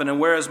verse 11, and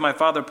whereas my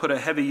father put a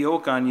heavy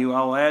yoke on you,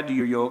 I'll add to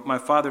your yoke. My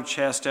father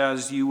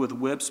chastised you with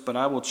whips, but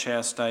I will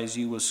chastise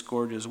you with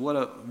scourges. What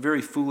a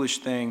very foolish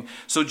thing.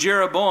 So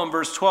Jeroboam,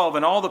 verse 12,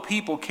 and all the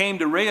people came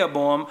to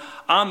Rehoboam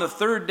on the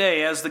third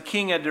day, as the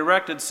king had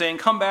directed, saying,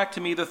 come back to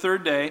me the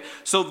third day.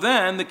 So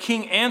then the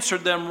king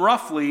answered them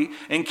roughly,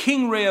 and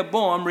King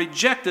Rehoboam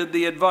rejected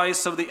the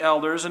advice of the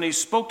elders, and he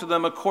spoke to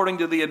them according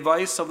to the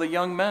advice of the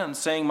young men,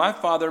 saying, my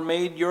father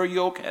made your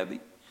yoke heavy,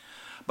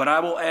 but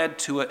I will add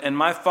to it. And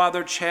my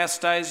father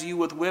chastised you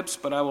with whips,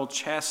 but I will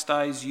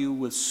chastise you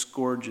with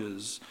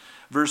scourges.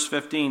 Verse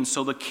 15,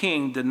 so the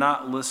king did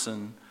not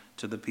listen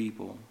to the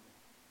people.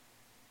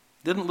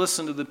 Didn't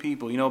listen to the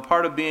people. You know,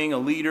 part of being a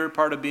leader,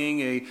 part of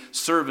being a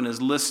servant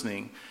is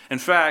listening. In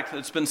fact,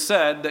 it's been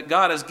said that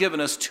God has given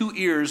us 2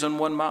 ears and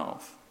 1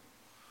 mouth.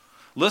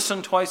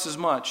 Listen twice as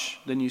much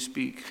than you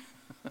speak.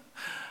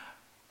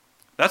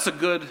 That's a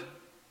good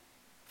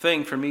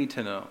thing for me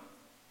to know.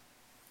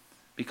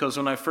 Because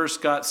when I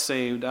first got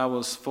saved, I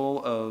was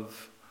full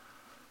of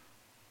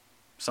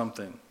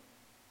something.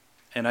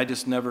 And I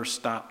just never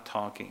stopped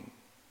talking.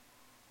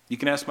 You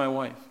can ask my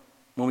wife.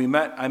 When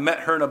I met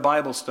her in a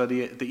Bible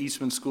study at the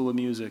Eastman School of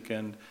Music,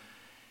 and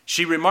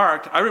I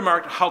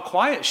remarked how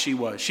quiet she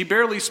was. She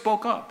barely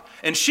spoke up.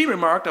 And she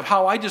remarked of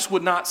how I just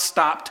would not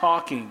stop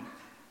talking.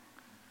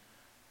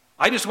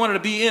 I just wanted to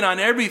be in on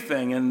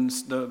everything. And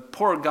the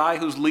poor guy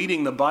who's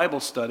leading the Bible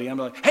study, I'm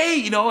like,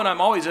 hey, and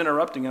I'm always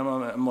interrupting him.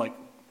 I'm like,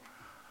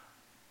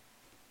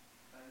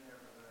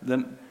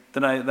 then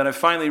I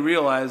finally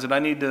realized that I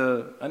need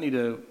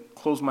to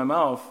close my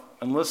mouth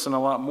and listen a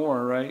lot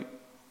more, right?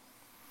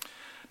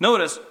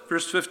 Notice,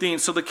 verse 15,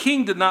 so the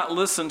king did not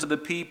listen to the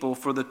people,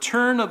 for the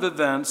turn of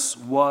events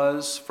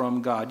was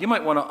from God. You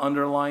might want to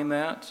underline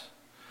that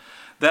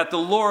the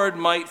Lord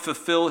might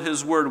fulfill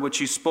his word, which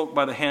he spoke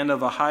by the hand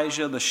of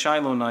Ahijah the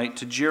Shilonite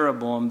to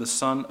Jeroboam the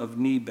son of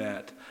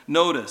Nebat.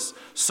 Notice,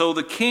 so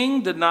the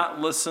king did not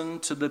listen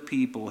to the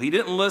people. He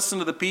didn't listen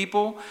to the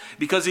people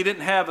because he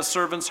didn't have a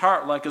servant's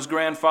heart like his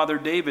grandfather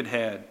David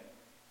had.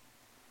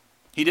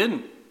 He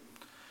didn't.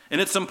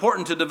 And it's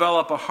important to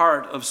develop a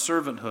heart of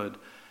servanthood.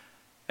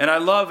 And I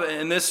love,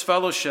 in this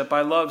fellowship,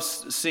 I love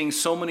seeing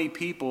so many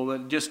people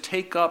that just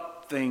take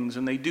up things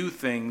and they do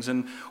things.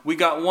 And we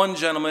got one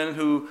gentleman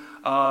who,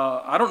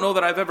 I don't know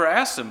that I've ever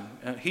asked him.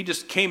 He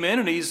just came in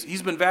and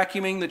he's been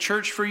vacuuming the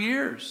church for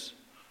years.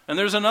 And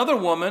there's another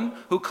woman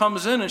who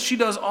comes in and she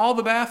does all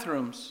the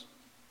bathrooms.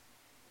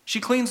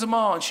 She cleans them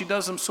all and she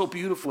does them so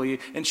beautifully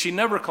and she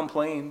never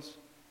complains.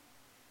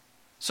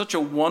 Such a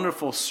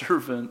wonderful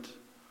servant.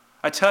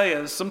 I tell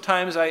you,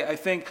 sometimes I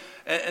think,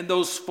 and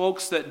those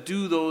folks that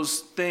do those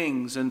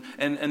things, and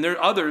there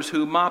are others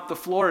who mop the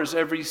floors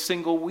every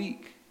single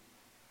week.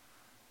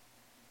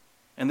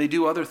 And they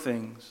do other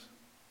things.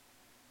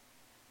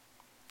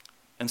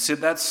 And see,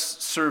 that's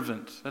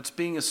servant. That's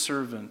being a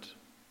servant.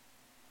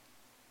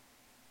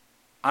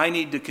 I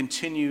need to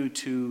continue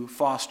to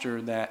foster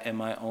that in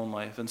my own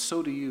life, and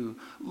so do you.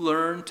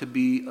 Learn to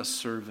be a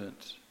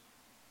servant.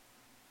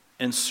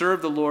 And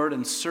serve the Lord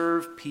and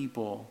serve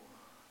people.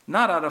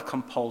 Not out of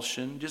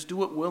compulsion, just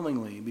do it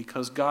willingly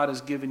because God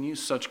has given you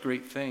such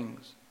great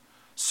things.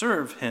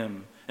 Serve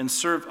him and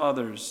serve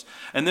others.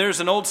 And there's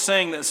an old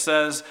saying that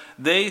says,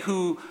 they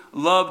who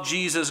love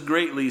Jesus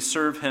greatly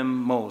serve him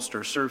most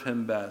or serve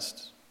him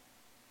best.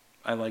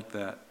 I like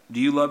that. Do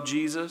you love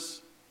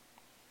Jesus?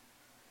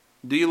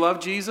 Do you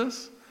love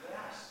Jesus?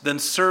 Yes. Then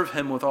serve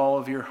him with all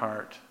of your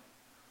heart.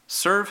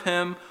 Serve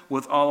him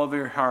with all of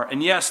your heart.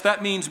 And yes,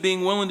 that means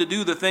being willing to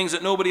do the things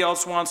that nobody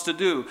else wants to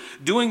do.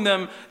 Doing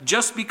them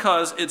just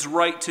because it's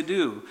right to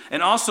do.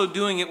 And also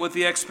doing it with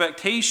the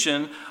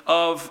expectation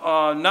of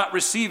not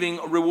receiving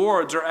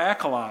rewards or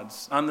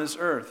accolades on this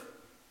earth.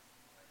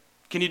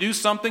 Can you do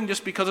something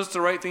just because it's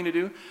the right thing to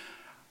do?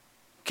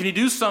 Can you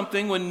do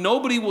something when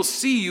nobody will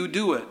see you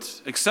do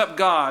it, except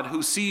God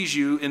who sees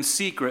you in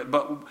secret,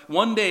 but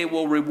one day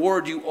will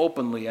reward you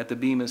openly at the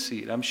Bema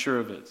seat? I'm sure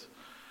of it.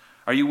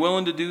 Are you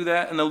willing to do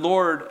that? And the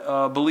Lord,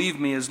 believe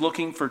me, is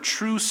looking for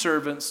true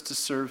servants to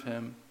serve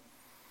him.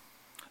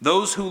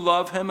 Those who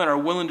love him and are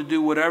willing to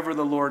do whatever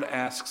the Lord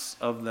asks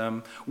of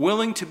them,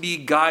 willing to be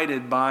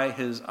guided by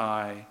his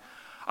eye.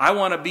 I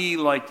want to be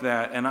like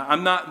that, and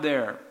I'm not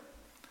there,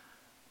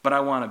 but I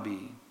want to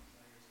be.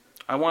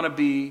 I want to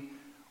be,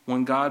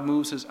 when God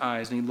moves his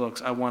eyes and he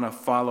looks, I want to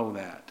follow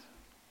that.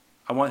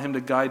 I want him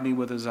to guide me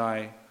with his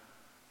eye.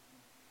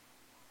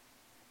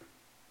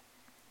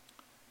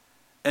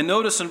 And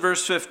notice in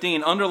verse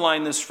 15,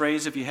 underline this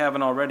phrase if you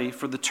haven't already,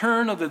 for the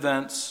turn of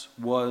events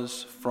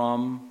was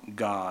from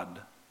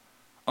God.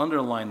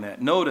 Underline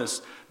that.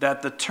 Notice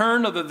that the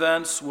turn of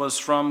events was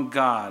from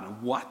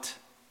God. What?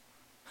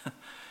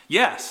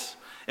 Yes.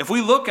 If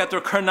we look at the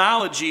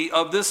chronology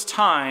of this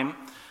time,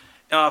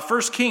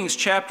 1 Kings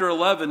chapter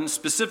 11,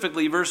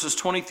 specifically verses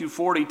 20 through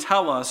 40,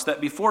 tell us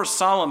that before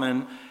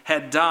Solomon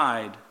had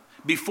died,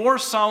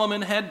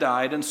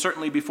 and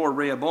certainly before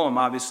Rehoboam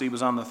obviously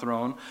was on the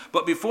throne,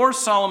 but before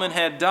Solomon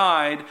had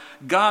died,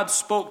 God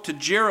spoke to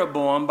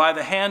Jeroboam by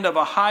the hand of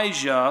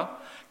Ahijah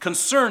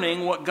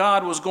concerning what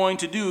God was going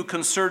to do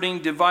concerning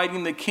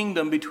dividing the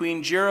kingdom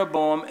between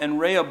Jeroboam and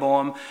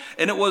Rehoboam.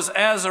 And it was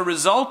as a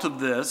result of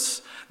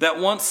this that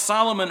once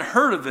Solomon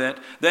heard of it,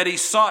 that he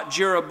sought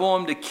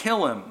Jeroboam to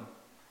kill him.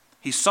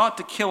 He sought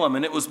to kill him,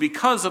 and it was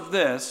because of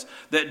this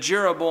that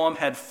Jeroboam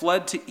had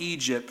fled to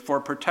Egypt for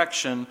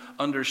protection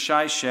under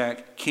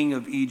Shishak, king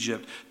of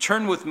Egypt.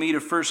 Turn with me to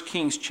 1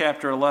 Kings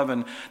chapter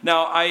 11.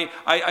 Now,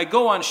 I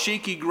go on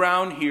shaky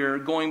ground here,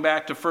 going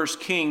back to 1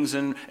 Kings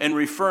and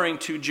referring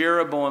to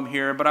Jeroboam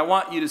here, but I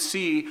want you to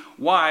see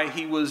why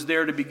he was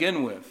there to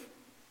begin with.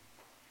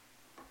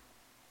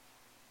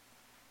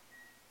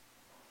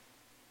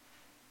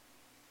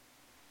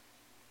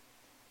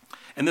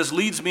 And this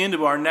leads me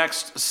into our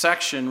next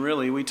section,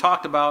 really. We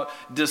talked about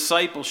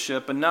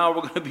discipleship, and now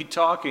we're going to be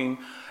talking,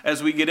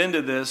 as we get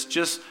into this,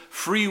 just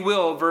free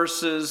will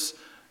versus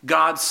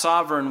God's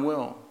sovereign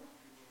will.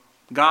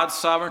 God's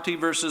sovereignty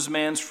versus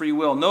man's free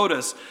will.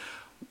 Notice,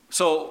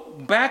 so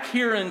back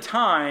here in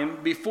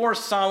time, before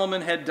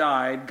Solomon had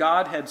died,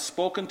 God had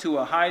spoken to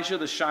Ahijah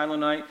the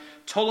Shilonite,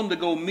 told him to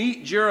go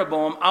meet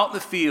Jeroboam out in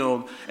the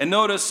field. And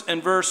notice in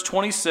verse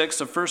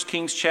 26 of 1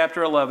 Kings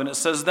chapter 11, it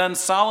says, Then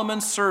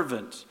Solomon's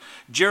servant,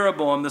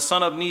 Jeroboam, the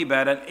son of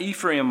Nebat, an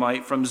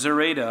Ephraimite from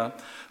Zereda,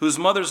 whose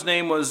mother's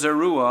name was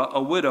Zeruiah,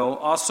 a widow,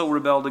 also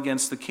rebelled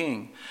against the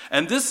king.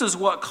 And this is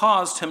what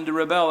caused him to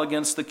rebel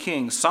against the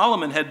king.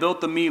 Solomon had built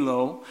the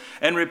Millo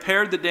and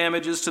repaired the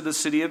damages to the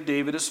city of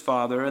David his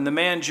father. And the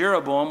man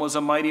Jeroboam was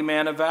a mighty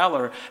man of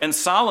valor. And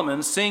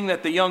Solomon, seeing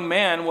that the young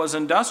man was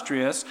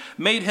industrious,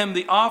 made him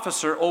the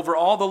officer over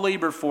all the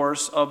labor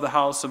force of the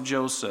house of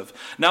Joseph.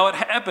 Now it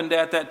happened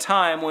at that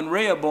time when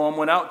Rehoboam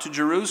went out to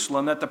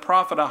Jerusalem that the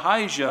prophet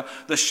Ahijah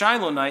the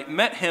Shilonite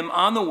met him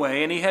on the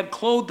way, and he had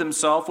clothed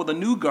himself with a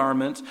new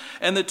garment,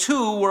 and the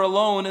two were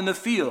alone in the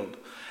field.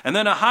 And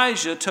then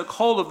Ahijah took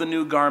hold of the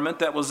new garment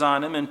that was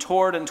on him and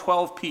tore it in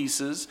 12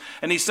 pieces.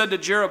 And he said to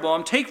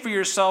Jeroboam, Take for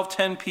yourself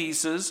 10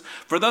 pieces,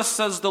 for thus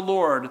says the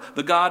Lord,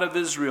 the God of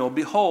Israel,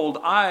 Behold,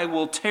 I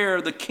will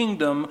tear the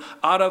kingdom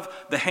out of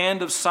the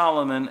hand of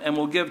Solomon and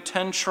will give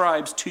 10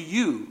 tribes to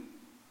you.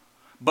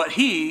 But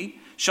he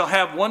shall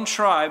have 1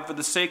 tribe for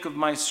the sake of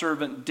my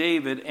servant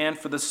David and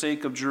for the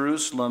sake of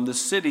Jerusalem, the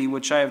city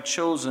which I have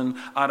chosen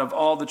out of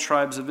all the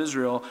tribes of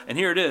Israel. And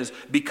here it is,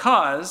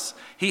 because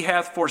he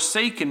hath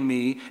forsaken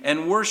me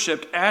and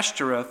worshipped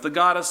Ashtoreth, the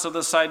goddess of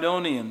the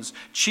Sidonians,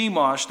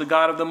 Chemosh, the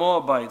god of the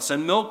Moabites,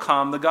 and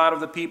Milcom, the god of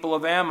the people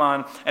of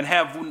Ammon, and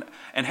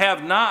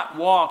have not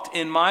walked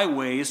in my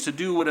ways to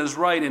do what is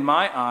right in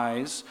my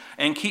eyes,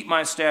 and keep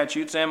my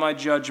statutes and my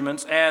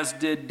judgments, as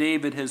did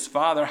David his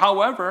father.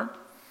 However,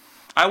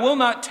 I will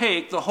not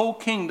take the whole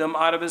kingdom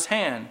out of his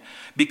hand,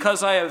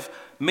 because I have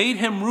made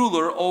him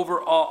ruler over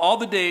all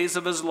the days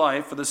of his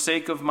life for the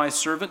sake of my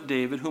servant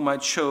David, whom I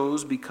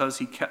chose because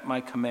he kept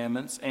my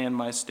commandments and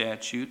my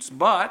statutes.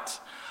 But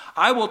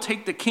I will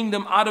take the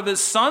kingdom out of his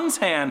son's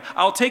hand.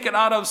 I'll take it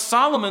out of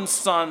Solomon's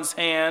son's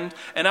hand,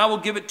 and I will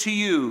give it to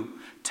you,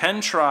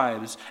 10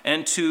 tribes,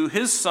 and to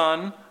his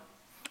son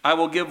I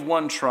will give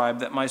 1 tribe,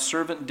 that my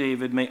servant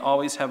David may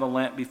always have a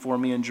lamp before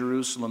me in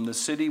Jerusalem, the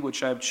city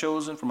which I have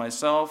chosen for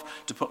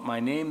myself to put my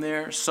name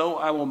there. So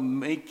I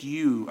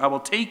will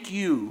take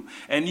you,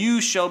 and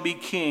you shall be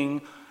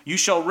king. You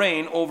shall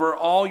reign over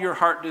all your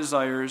heart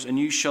desires, and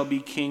you shall be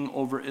king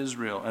over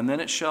Israel. And then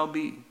it shall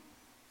be.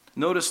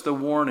 Notice the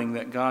warning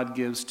that God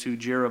gives to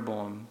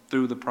Jeroboam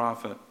through the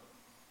prophet.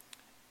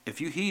 If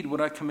you heed what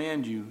I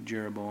command you,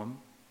 Jeroboam,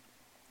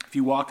 if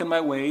you walk in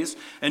my ways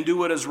and do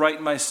what is right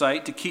in my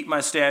sight, to keep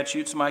my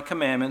statutes, my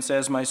commandments,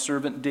 as my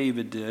servant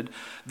David did,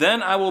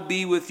 then I will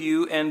be with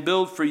you and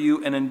build for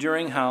you an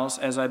enduring house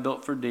as I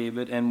built for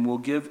David, and will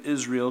give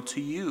Israel to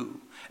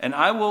you. And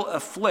I will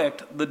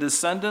afflict the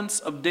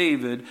descendants of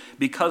David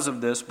because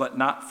of this, but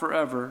not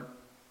forever.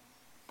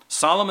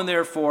 Solomon,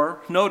 therefore,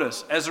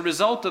 notice, as a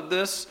result of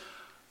this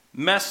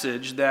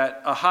message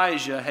that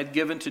Ahijah had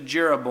given to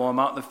Jeroboam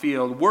out in the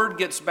field, word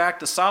gets back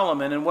to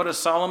Solomon, and what does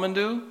Solomon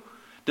do?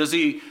 Does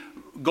he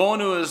go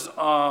into his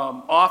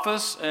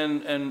office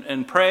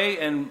and pray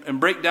and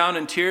break down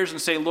in tears and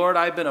say, Lord,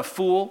 I've been a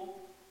fool?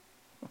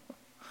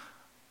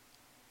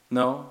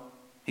 No.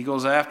 He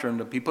goes after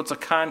him. He puts a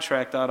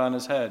contract out on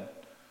his head.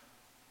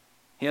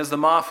 He has the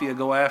mafia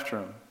go after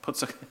him,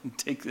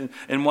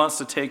 and wants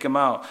to take him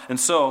out. And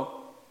so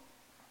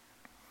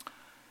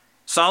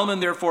Solomon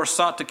therefore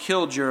sought to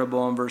kill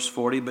Jeroboam, verse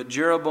 40, but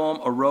Jeroboam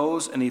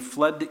arose and he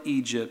fled to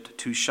Egypt,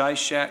 to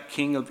Shishak,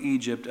 king of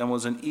Egypt, and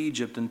was in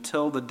Egypt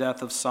until the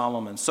death of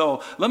Solomon.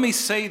 So let me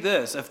say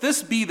this, if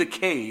this be the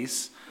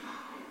case,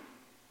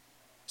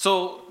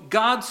 so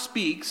God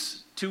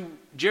speaks to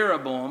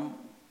Jeroboam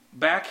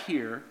back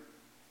here,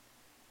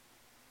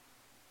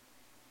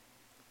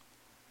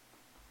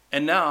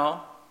 and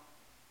now,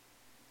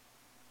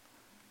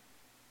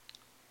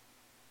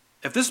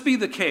 if this be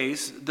the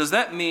case, does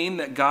that mean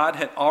that God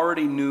had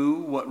already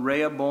knew what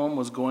Rehoboam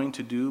was going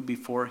to do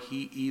before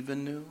he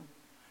even knew?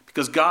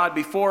 Because God,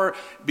 before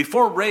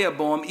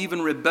Rehoboam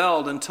even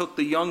rebelled and took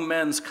the young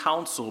men's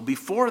counsel,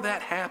 before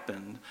that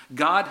happened,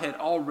 God had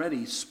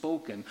already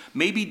spoken.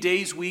 Maybe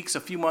days, weeks, a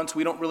few months,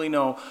 we don't really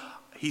know.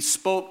 He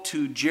spoke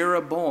to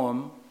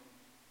Jeroboam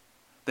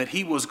that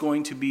he was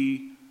going to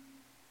be,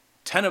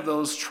 10 of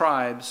those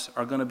tribes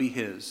are going to be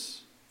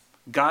his.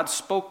 God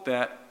spoke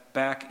that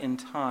back in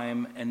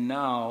time, and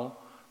now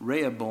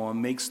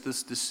Rehoboam makes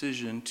this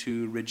decision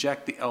to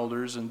reject the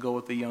elders and go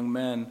with the young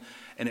men,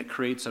 and it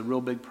creates a real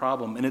big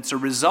problem. And it's a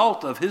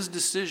result of his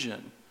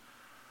decision,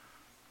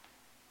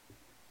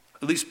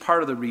 at least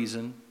part of the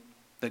reason,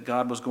 that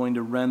God was going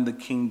to rend the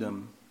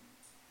kingdom.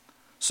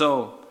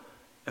 So,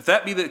 If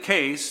that be the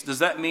case, does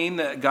that mean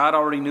that God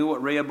already knew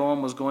what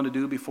Rehoboam was going to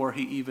do before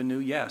he even knew?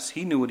 Yes,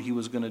 he knew what he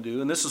was going to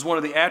do. And this is one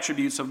of the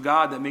attributes of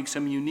God that makes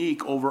him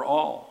unique over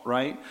all,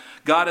 right?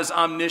 God is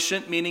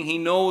omniscient, meaning he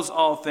knows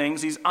all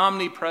things. He's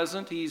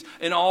omnipresent. He's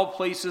in all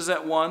places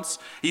at once.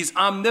 He's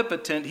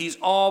omnipotent. He's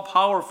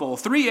all-powerful.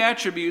 3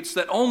 attributes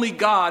that only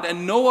God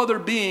and no other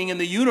being in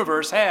the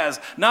universe has,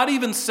 not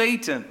even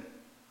Satan.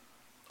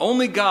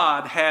 Only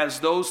God has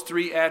those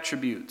 3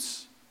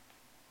 attributes.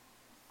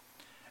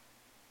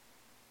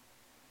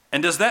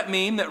 And does that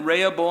mean that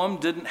Rehoboam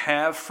didn't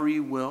have free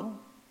will?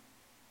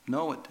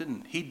 No, it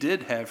didn't. He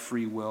did have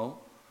free will.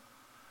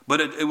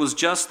 But it was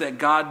just that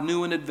God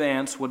knew in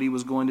advance what he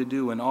was going to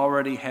do and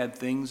already had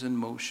things in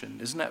motion.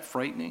 Isn't that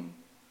frightening?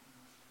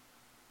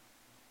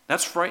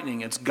 That's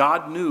frightening. It's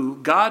God knew.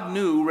 God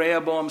knew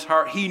Rehoboam's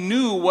heart. He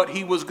knew what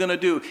he was going to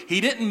do. He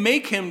didn't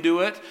make him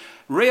do it.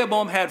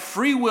 Rehoboam had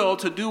free will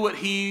to do what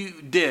he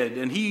did,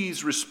 and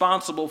he's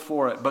responsible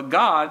for it. But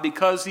God,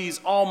 because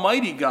he's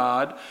Almighty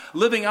God,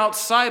 living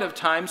outside of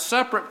time,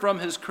 separate from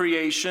his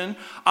creation,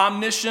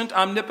 omniscient,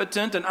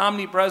 omnipotent, and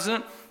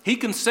omnipresent, he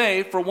can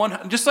say,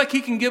 just like he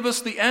can give us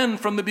the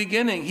end from the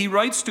beginning, he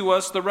writes to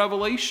us the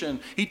revelation.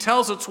 He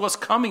tells us what's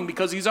coming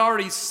because he's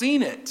already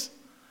seen it.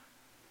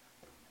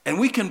 And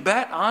we can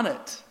bet on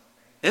it.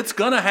 It's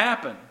going to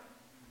happen.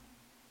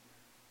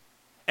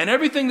 And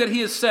everything that he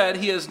has said,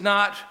 he has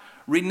not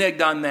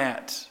reneged on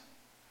that.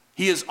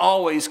 He has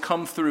always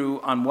come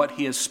through on what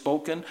he has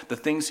spoken, the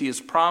things he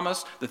has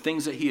promised, the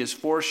things that he has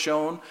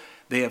foreshown.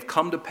 They have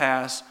come to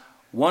pass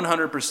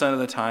 100% of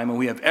the time, and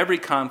we have every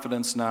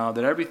confidence now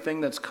that everything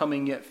that's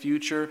coming yet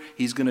future,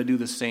 he's going to do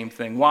the same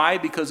thing. Why?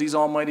 Because he's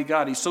Almighty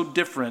God. He's so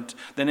different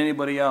than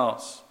anybody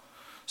else.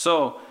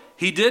 So,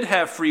 he did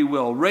have free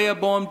will.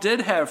 Rehoboam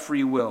did have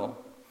free will.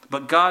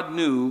 But God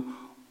knew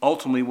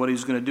ultimately what he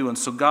was going to do. And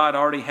so God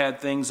already had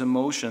things in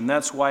motion.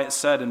 That's why it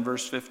said in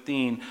verse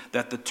 15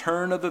 that the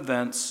turn of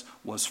events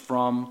was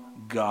from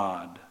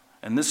God.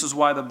 And this is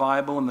why the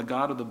Bible and the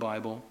God of the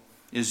Bible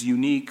is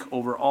unique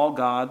over all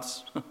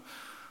gods,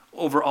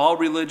 over all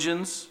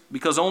religions,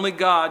 because only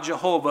God,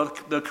 Jehovah,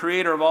 the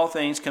creator of all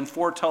things, can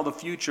foretell the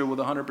future with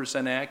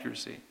 100%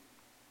 accuracy.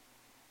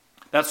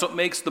 That's what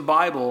makes the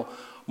Bible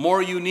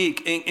more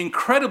unique,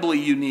 incredibly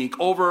unique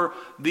over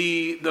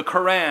the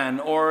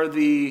Quran or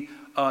the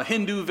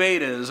Hindu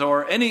Vedas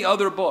or any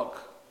other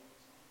book.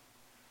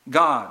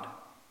 God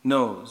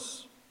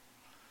knows.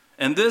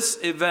 And this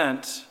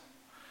event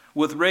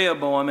with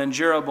Rehoboam and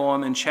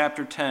Jeroboam in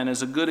chapter 10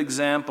 is a good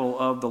example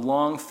of the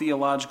long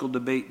theological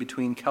debate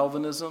between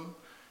Calvinism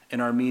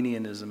and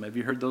Arminianism. Have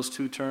you heard those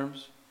 2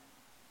 terms?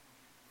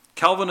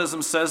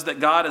 Calvinism says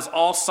that God is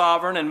all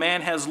sovereign and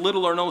man has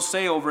little or no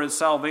say over his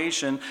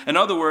salvation. In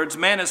other words,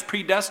 man is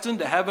predestined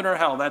to heaven or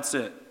hell. That's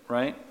it,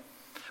 right?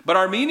 But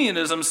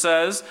Arminianism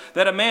says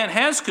that a man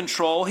has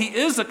control, he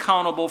is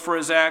accountable for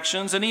his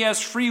actions, and he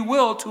has free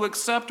will to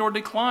accept or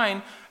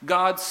decline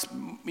God's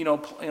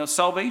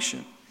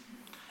salvation.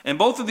 And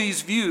both of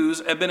these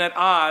views have been at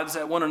odds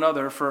at one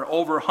another for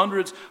over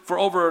 300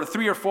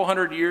 or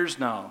 400 years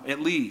now,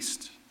 at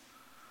least.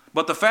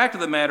 But the fact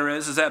of the matter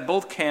is that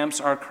both camps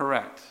are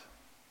correct.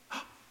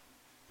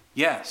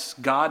 Yes,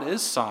 God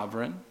is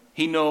sovereign.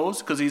 He knows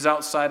because he's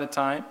outside of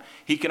time.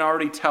 He can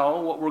already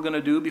tell what we're going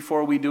to do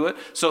before we do it.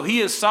 So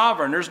he is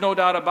sovereign. There's no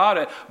doubt about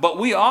it. But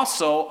we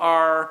also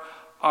are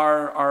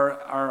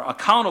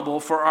accountable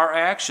for our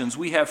actions.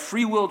 We have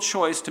free will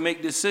choice to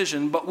make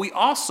decision, but we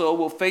also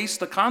will face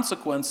the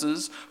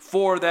consequences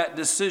for that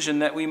decision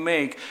that we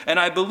make. And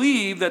I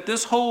believe that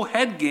this whole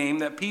head game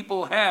that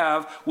people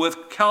have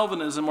with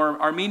Calvinism or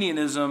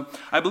Arminianism,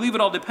 I believe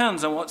it all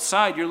depends on what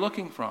side you're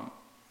looking from.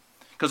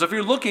 Because if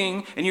you're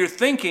looking and you're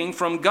thinking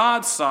from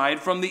God's side,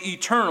 from the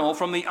eternal,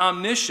 from the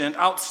omniscient,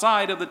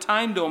 outside of the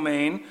time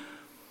domain,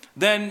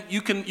 then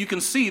you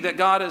can see that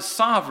God is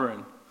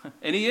sovereign,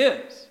 and he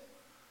is.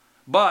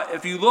 But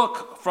if you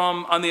look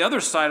from on the other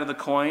side of the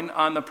coin,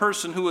 on the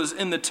person who is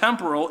in the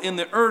temporal, in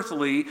the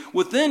earthly,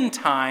 within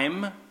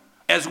time,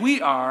 as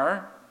we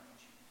are,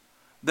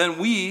 then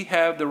we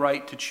have the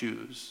right to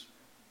choose.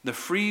 The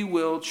free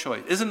will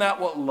choice. Isn't that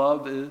what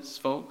love is,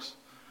 folks?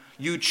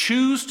 You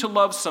choose to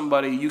love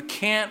somebody. You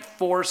can't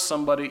force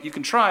somebody. You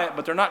can try it,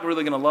 but they're not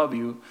really going to love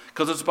you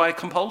because it's by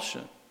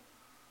compulsion.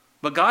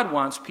 But God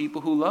wants people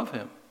who love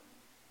him,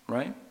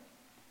 right?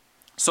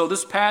 So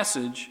this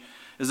passage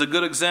is a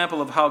good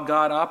example of how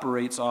God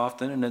operates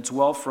often, and it's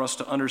well for us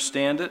to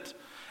understand it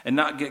and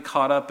not get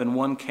caught up in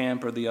one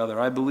camp or the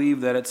other. I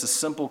believe that it's a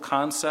simple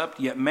concept,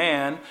 yet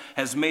man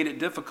has made it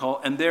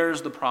difficult, and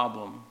there's the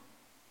problem.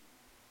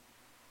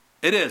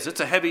 It is.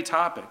 It's a heavy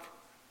topic.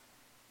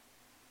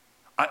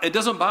 It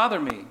doesn't bother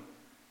me.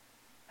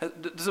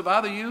 Does it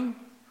bother you?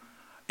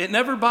 It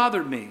never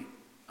bothered me.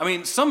 I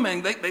mean, some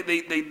men,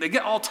 they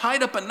get all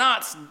tied up in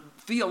knots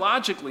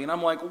theologically, and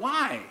I'm like,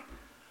 why?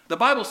 The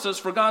Bible says,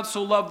 for God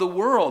so loved the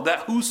world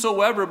that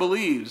whosoever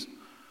believes.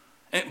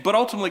 But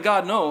ultimately,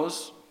 God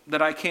knows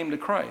that I came to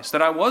Christ,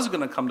 that I was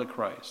going to come to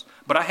Christ.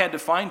 But I had to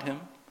find him.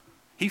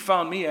 He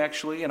found me,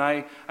 actually, and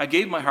I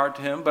gave my heart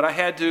to him. But I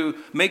had to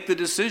make the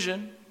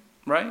decision.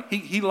 right?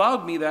 He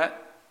allowed me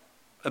that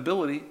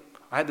ability.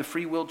 I had the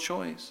free will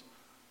choice.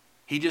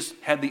 He just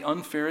had the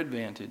unfair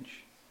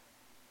advantage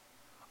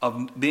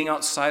of being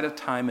outside of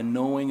time and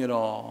knowing it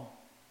all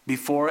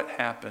before it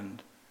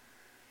happened.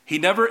 He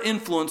never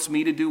influenced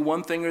me to do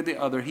one thing or the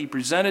other. He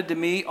presented to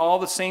me all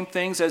the same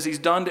things as he's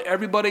done to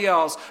everybody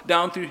else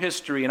down through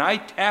history. And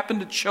I happened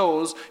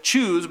to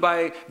choose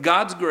by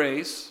God's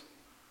grace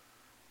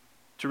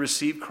to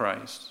receive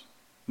Christ.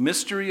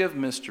 Mystery of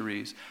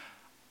mysteries.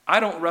 I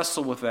don't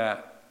wrestle with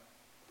that.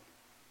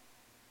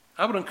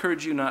 I would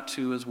encourage you not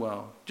to as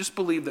well. Just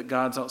believe that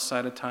God's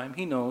outside of time.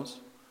 He knows.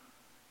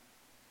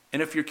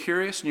 And if you're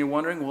curious and you're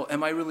wondering, well,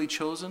 am I really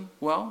chosen?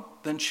 Well,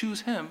 then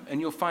choose him and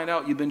you'll find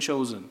out you've been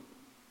chosen.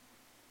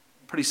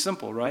 Pretty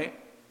simple, right?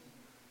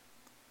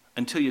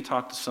 Until you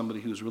talk to somebody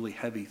who's really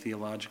heavy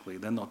theologically,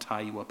 then they'll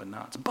tie you up in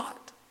knots.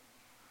 But,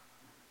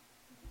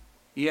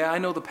 yeah, I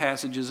know the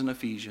passages in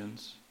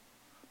Ephesians,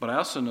 but I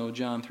also know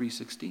John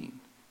 3:16.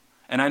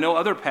 And I know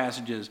other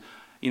passages,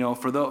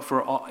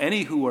 for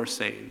any who are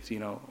saved,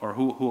 or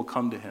who will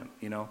come to him,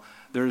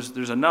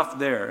 There's enough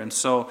there. And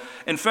so,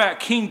 in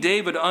fact, King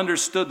David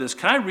understood this.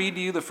 Can I read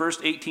to you the first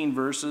 18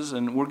 verses?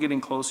 And we're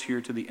getting close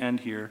here to the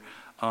end here.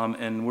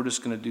 And we're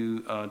just going to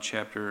do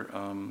chapter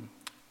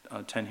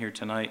 10 here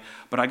tonight.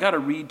 But I got to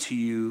read to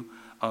you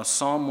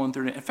Psalm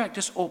 139. In fact,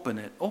 just open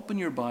it. Open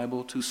your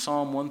Bible to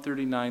Psalm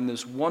 139,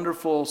 this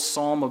wonderful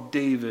Psalm of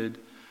David.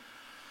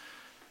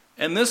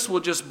 And this will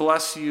just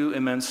bless you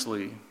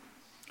immensely.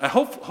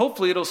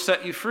 Hopefully it'll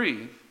set you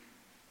free.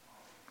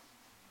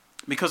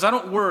 Because I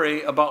don't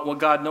worry about what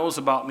God knows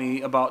about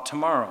me about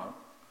tomorrow.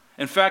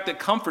 In fact, it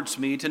comforts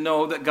me to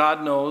know that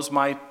God knows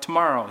my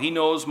tomorrow. He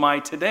knows my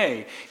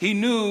today. He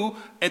knew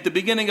at the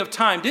beginning of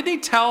time. Didn't he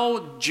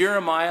tell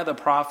Jeremiah the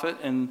prophet?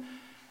 And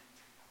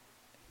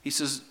he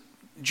says,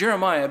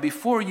 Jeremiah,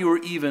 before you were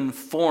even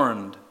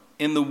formed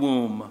in the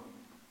womb,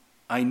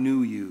 I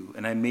knew you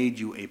and I made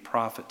you a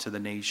prophet to the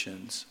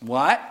nations.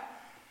 What?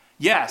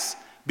 Yes.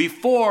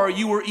 Before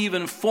you were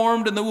even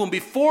formed in the womb,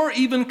 before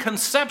even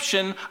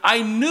conception,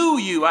 I knew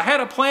you. I had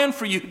a plan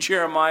for you,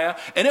 Jeremiah,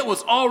 and it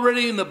was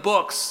already in the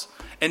books.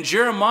 And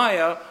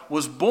Jeremiah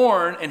was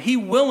born, and he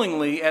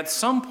willingly, at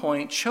some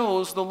point,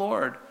 chose the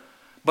Lord.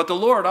 But the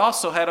Lord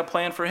also had a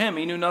plan for him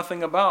he knew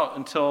nothing about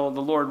until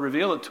the Lord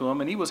revealed it to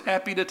him, and he was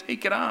happy to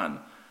take it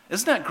on.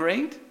 Isn't that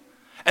great?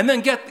 And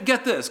then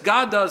get this.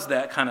 God does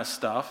that kind of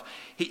stuff.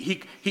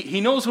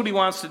 He knows what he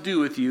wants to do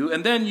with you,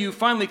 and then you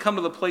finally come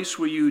to the place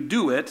where you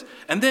do it,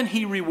 and then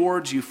he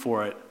rewards you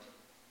for it.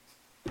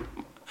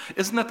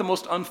 Isn't that the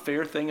most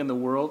unfair thing in the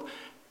world?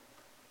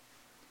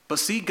 But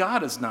see,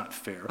 God is not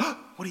fair.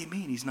 What do you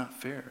mean he's not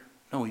fair?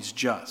 No, he's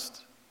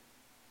just.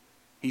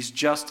 He's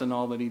just in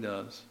all that he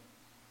does.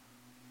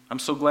 I'm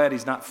so glad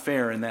he's not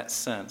fair in that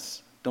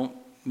sense. Don't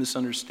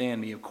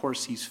misunderstand me. Of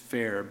course he's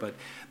fair, but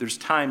there's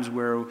times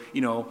where,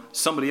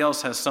 somebody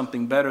else has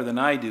something better than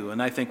I do,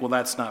 and I think, well,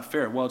 that's not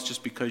fair. Well, it's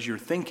just because your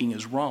thinking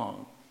is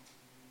wrong,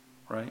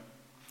 right?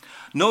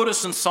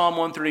 Notice in Psalm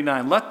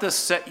 139, let this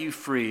set you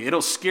free.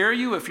 It'll scare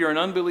you if you're an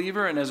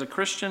unbeliever, and as a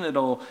Christian,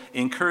 it'll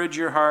encourage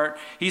your heart.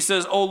 He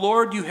says, "O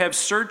Lord, you have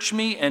searched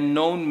me and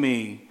known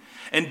me."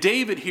 And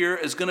David here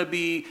is going to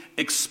be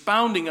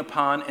expounding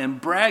upon and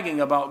bragging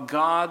about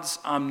God's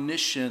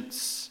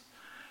omniscience.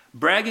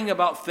 Bragging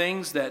about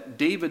things that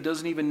David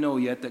doesn't even know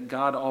yet that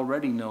God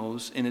already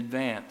knows in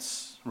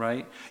advance,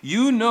 right?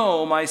 You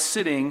know my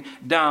sitting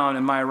down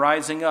and my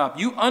rising up.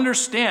 You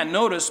understand,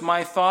 notice,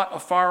 my thought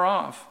afar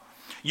off.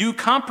 You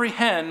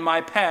comprehend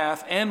my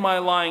path and my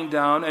lying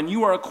down, and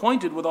you are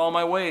acquainted with all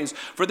my ways.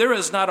 For there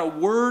is not a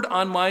word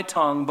on my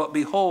tongue, but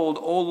behold,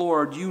 O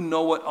Lord, you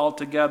know it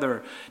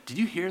altogether. Did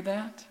you hear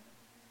that?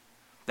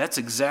 That's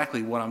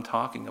exactly what I'm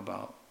talking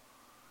about.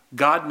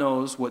 God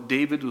knows what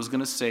David was going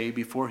to say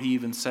before he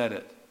even said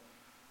it.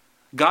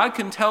 God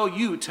can tell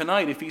you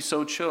tonight, if he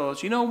so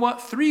chose, you know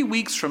what? 3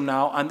 weeks from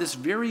now, on this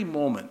very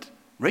moment,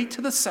 right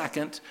to the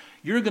second,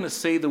 you're going to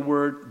say the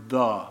word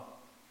the.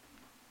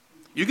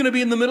 You're going to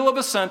be in the middle of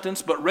a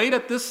sentence, but right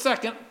at this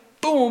second,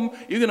 boom,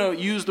 you're going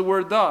to use the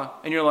word the.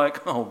 And you're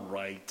like, oh,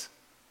 right.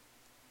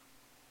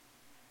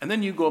 And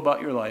then you go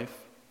about your life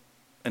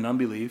in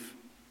unbelief.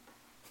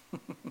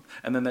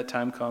 And then that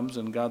time comes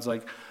and God's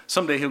like,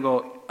 someday he'll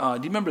go,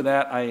 do you remember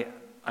that?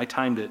 I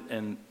timed it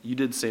and you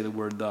did say the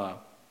word the.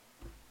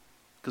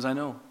 Because I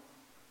know.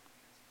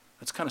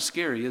 That's kind of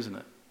scary, isn't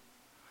it?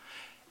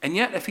 And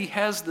yet if he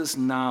has this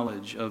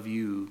knowledge of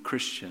you,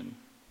 Christian,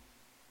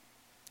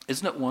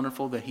 isn't it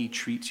wonderful that he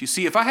treats you?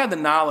 See, if I had the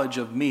knowledge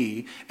of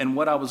me and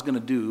what I was going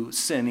to do,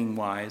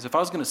 sinning-wise, if I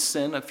was going to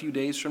sin a few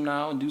days from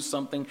now and do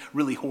something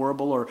really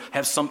horrible or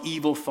have some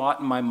evil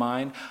thought in my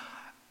mind,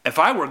 if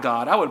I were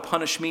God, I would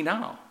punish me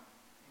now.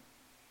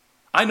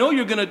 I know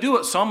you're going to do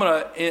it, so I'm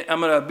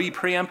going to be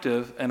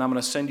preemptive, and I'm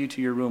going to send you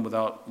to your room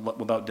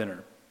without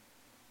dinner.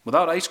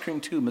 Without ice cream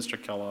too,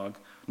 Mr. Kellogg.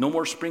 No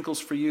more sprinkles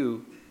for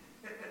you.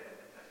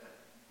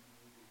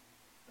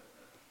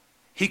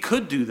 He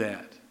could do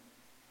that,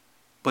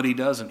 but he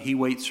doesn't. He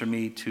waits for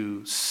me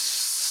to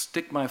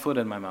stick my foot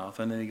in my mouth,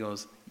 and then he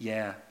goes,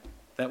 yeah,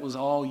 that was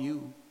all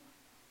you.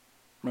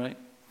 right?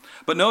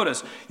 But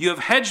notice, you have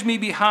hedged me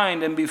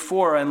behind and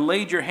before and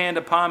laid your hand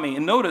upon me.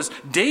 And notice,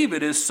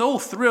 David is so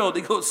thrilled.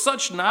 He goes,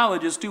 such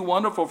knowledge is too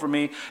wonderful for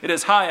me. It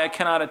is high, I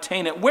cannot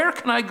attain it. Where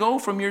can I go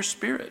from your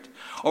spirit?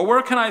 Or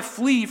where can I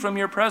flee from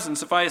your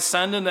presence? If I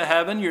ascend into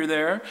heaven, you're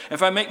there.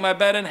 If I make my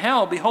bed in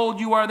hell, behold,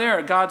 you are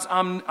there. God's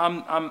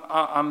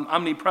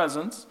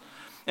omnipresence.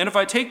 And if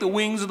I take the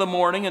wings of the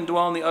morning and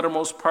dwell in the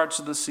uttermost parts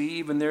of the sea,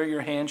 even there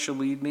your hand shall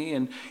lead me,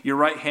 and your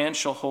right hand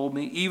shall hold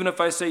me. Even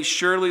if I say,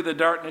 surely the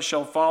darkness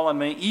shall fall on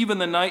me, even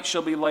the night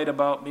shall be light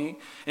about me.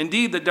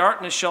 Indeed, the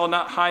darkness shall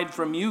not hide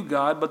from you,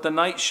 God, but the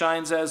night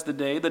shines as the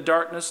day. The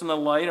darkness and the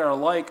light are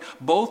alike,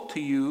 both to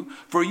you.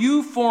 For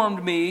you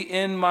formed me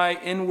in my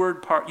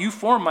inward part. You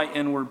formed my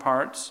inward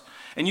parts.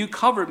 And you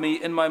covered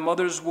me in my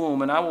mother's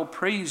womb, and I will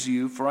praise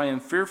you, for I am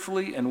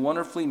fearfully and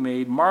wonderfully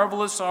made.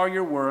 Marvelous are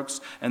your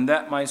works, and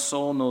that my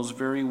soul knows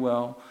very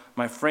well.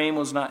 My frame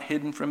was not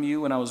hidden from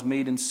you, and I was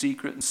made in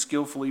secret and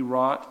skillfully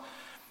wrought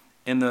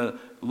in the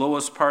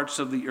lowest parts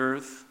of the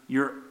earth.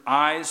 Your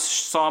eyes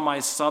saw my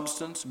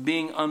substance,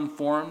 being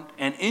unformed,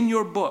 and in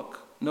your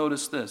book,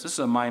 notice this is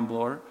a mind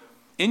blower,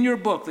 in your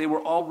book they were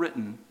all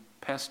written,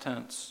 past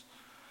tense.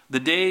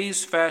 The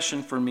days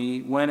fashioned for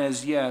me, when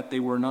as yet they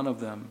were none of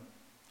them.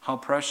 How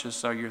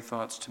precious are your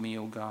thoughts to me,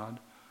 O God.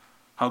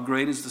 How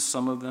great is the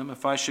sum of them.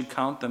 If I should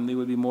count them, they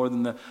would be more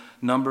than the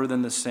number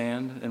than the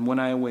sand. And when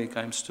I awake,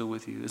 I am still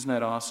with you. Isn't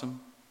that awesome?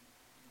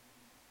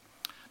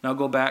 Now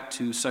go back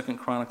to 2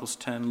 Chronicles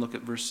 10. Look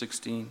at verse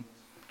 16.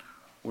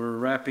 We're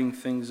wrapping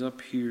things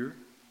up here.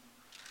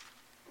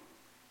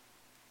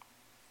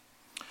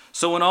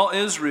 So when all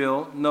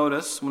Israel,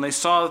 notice, when they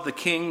saw that the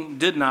king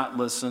did not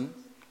listen,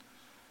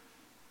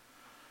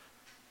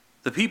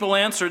 the people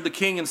answered the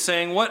king and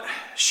saying, what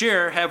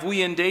share have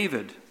we in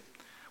David?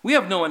 We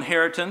have no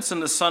inheritance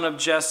in the son of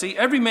Jesse.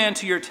 Every man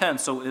to your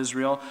tents, O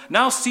Israel.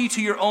 Now see to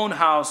your own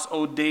house,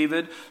 O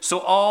David. So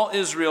all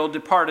Israel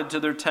departed to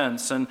their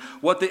tents. And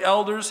what the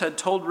elders had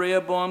told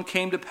Rehoboam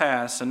came to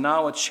pass. And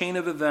now a chain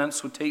of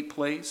events would take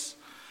place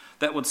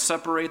that would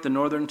separate the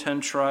northern 10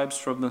 tribes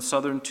from the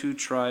southern 2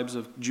 tribes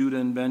of Judah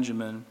and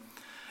Benjamin.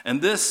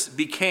 And this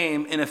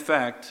became, in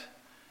effect,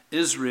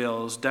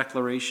 Israel's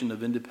declaration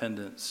of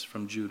independence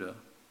from Judah.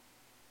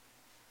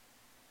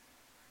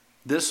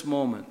 This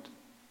moment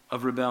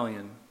of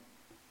rebellion,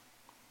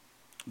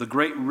 the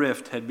great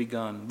rift had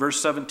begun.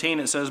 Verse 17,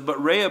 it says,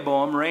 but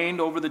Rehoboam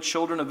reigned over the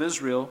children of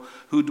Israel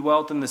who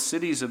dwelt in the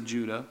cities of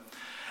Judah.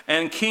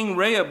 And King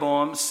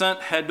Rehoboam sent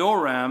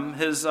Hadoram,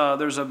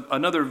 there's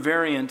another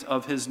variant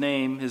of his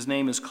name. His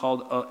name is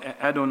called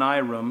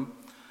Adoniram,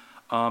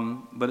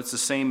 but it's the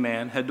same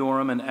man.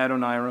 Hadoram and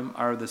Adoniram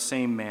are the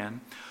same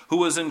man, who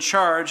was in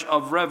charge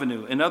of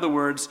revenue. In other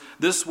words,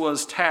 this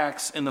was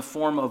tax in the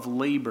form of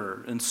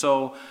labor. And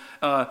so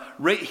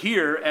right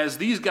here, as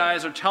these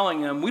guys are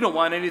telling him, we don't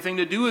want anything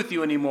to do with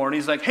you anymore. And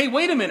he's like, hey,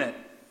 wait a minute.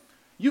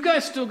 You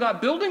guys still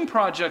got building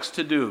projects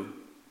to do.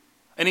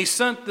 And he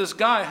sent this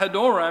guy,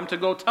 Hadoram, to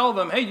go tell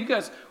them, hey, you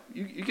guys,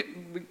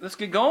 let's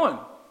get going.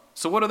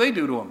 So what do they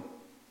do to him?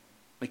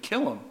 They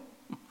kill him.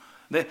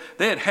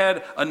 They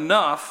had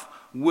enough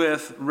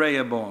with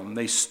Rehoboam.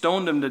 They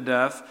stoned him to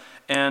death.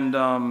 And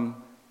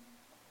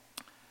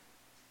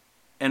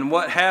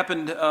what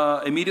happened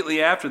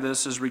immediately after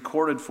this is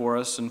recorded for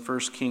us in 1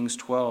 Kings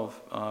 12.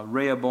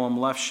 Rehoboam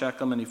left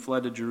Shechem and he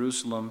fled to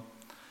Jerusalem.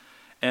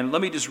 And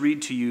let me just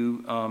read to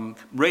you,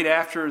 right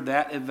after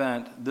that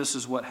event, this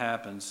is what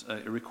happens.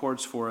 It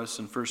records for us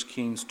in 1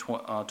 Kings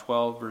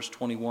 12, verse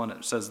 21.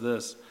 It says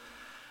this.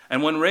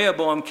 And when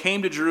Rehoboam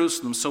came to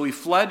Jerusalem, so he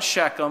fled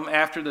Shechem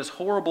after this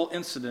horrible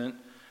incident,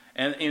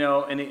 and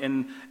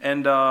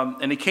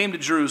he came to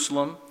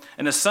Jerusalem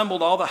and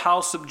assembled all the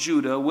house of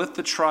Judah with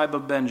the tribe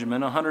of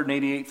Benjamin,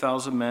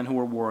 188,000 men who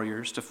were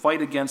warriors, to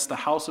fight against the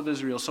house of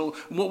Israel. So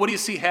what do you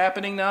see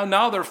happening now?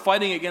 Now they're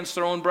fighting against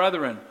their own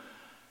brethren.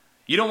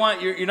 You're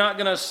not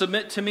going to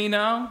submit to me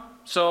now,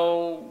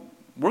 so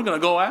we're going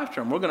to go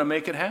after them. We're going to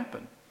make it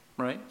happen,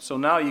 right? So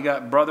now you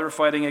got brother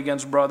fighting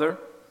against brother.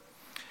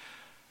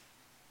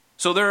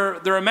 So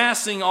they're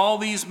amassing all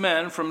these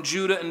men from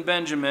Judah and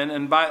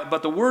Benjamin,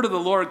 but the word of the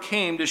Lord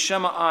came to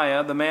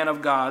Shemaiah, the man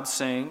of God,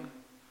 saying,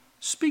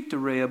 speak to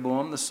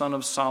Rehoboam, the son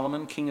of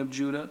Solomon, king of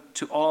Judah,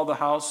 to all the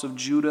house of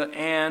Judah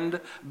and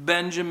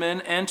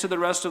Benjamin, and to the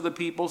rest of the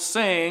people,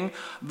 saying,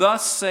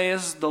 thus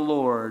says the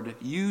Lord,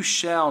 you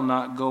shall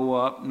not go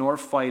up nor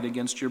fight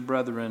against your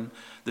brethren,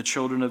 the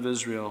children of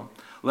Israel.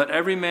 Let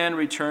every man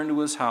return to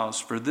his house,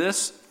 for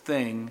this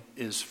thing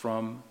is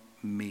from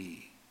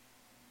me.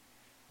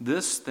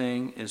 This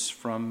thing is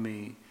from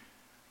me.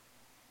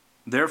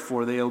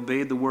 Therefore they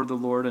obeyed the word of the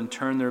Lord and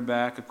turned their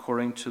back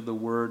according to the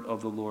word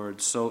of the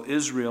Lord. So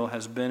Israel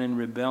has been in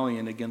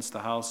rebellion against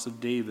the house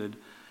of David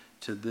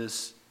to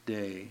this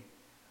day.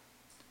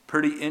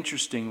 Pretty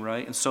interesting,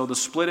 right? And so the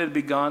split had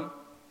begun.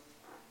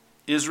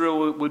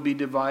 Israel would be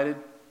divided.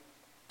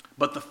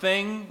 But the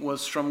thing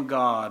was from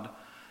God.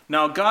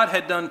 Now God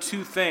had done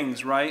two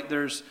things, right?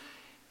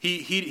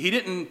 He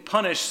didn't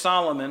punish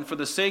Solomon for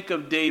the sake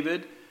of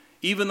David.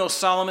 Even though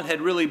Solomon had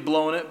really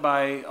blown it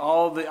by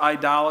all the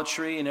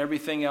idolatry and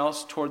everything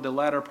else toward the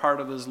latter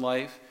part of his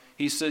life,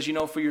 he says,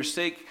 for your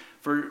sake,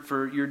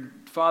 for your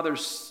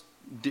father's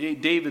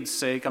David's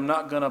sake, I'm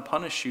not going to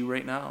punish you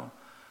right now.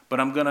 But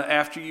I'm going to,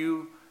 after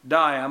you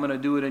die, I'm going to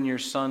do it in your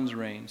son's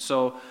reign.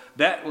 So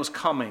that was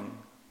coming.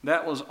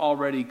 That was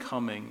already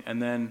coming.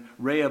 And then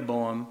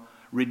Rehoboam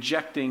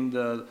rejecting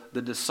the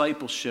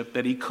discipleship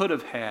that he could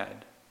have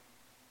had.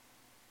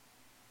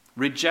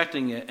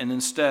 Rejecting it and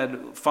instead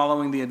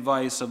following the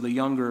advice of the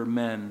younger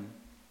men.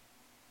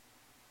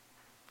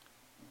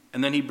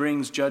 And then he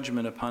brings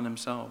judgment upon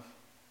himself.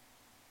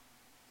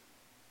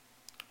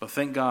 But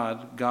thank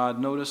God,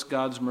 notice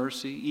God's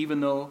mercy,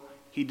 even though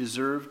he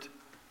deserved.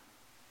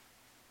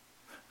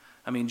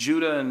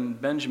 Judah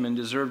and Benjamin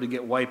deserved to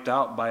get wiped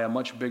out by a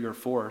much bigger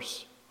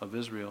force of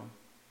Israel,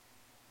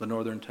 the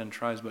northern 10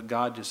 tribes. But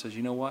God just says,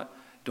 you know what?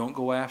 Don't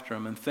go after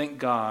them. And thank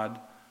God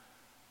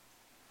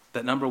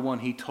that, number one,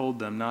 he told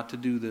them not to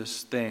do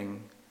this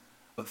thing,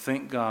 but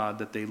thank God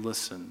that they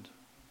listened.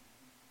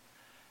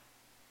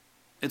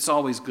 It's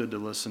always good to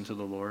listen to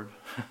the Lord.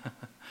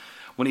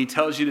 When he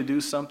tells you to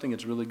do something,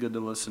 it's really good to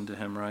listen to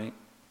him, right?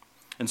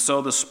 And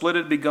so the split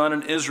had begun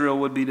and Israel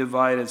would be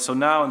divided. So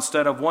now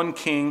instead of one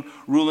king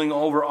ruling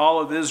over all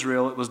of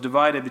Israel, it was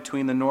divided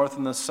between the north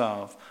and the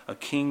south, a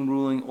king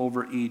ruling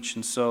over each.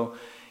 And so,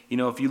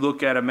 if you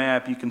look at a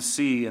map, you can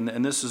see,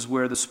 and this is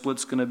where the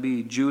split's going to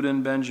be, Judah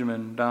and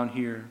Benjamin down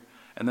here,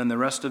 and then the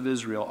rest of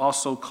Israel,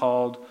 also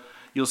called,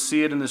 you'll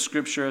see it in the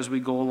scripture as we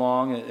go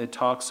along, it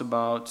talks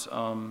about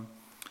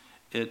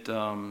it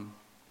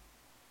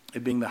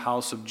being the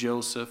house of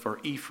Joseph or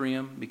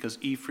Ephraim, because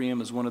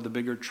Ephraim is one of the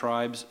bigger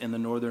tribes in the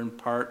northern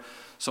part.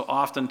 So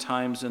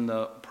oftentimes in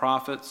the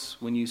prophets,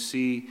 when he's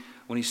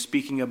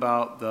speaking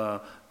about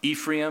the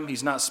Ephraim,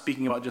 he's not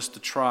speaking about just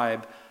the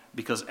tribe,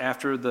 because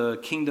after the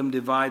kingdom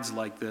divides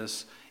like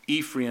this,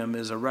 Ephraim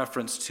is a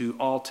reference to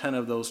all 10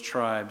 of those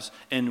tribes.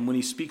 And when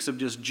he speaks of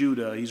just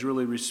Judah, he's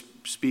really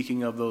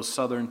speaking of those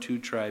southern 2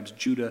 tribes,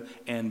 Judah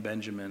and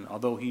Benjamin,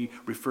 although he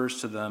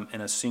refers to them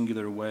in a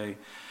singular way.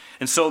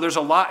 And so there's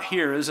a lot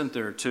here, isn't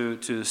there,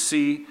 to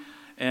see,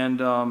 and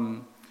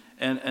the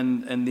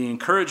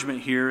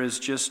encouragement here is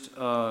just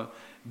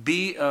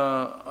be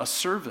a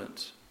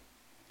servant,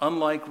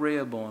 unlike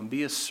Rehoboam.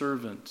 Be a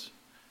servant,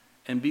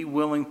 and be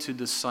willing to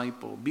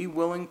disciple. Be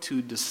willing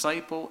to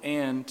disciple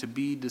and to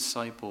be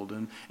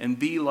discipled, and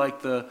be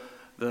like the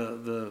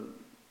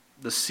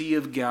Sea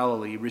of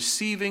Galilee,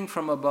 receiving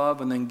from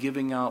above and then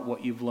giving out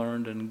what you've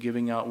learned and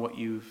giving out what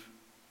you've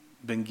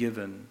been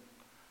given.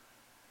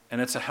 And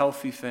it's a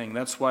healthy thing.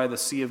 That's why the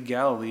Sea of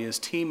Galilee is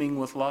teeming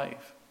with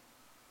life.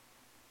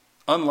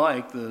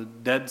 Unlike the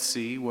Dead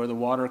Sea, where the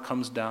water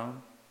comes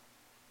down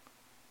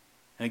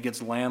and it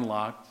gets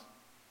landlocked.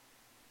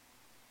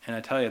 And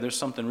I tell you, there's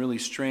something really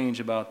strange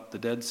about the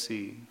Dead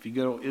Sea. If you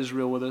go to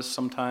Israel with us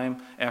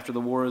sometime after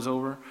the war is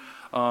over,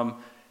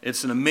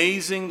 it's an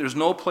amazing, there's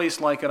no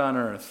place like it on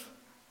earth.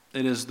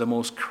 It is the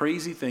most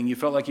crazy thing. You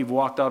felt like you've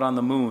walked out on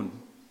the moon.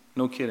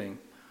 No kidding.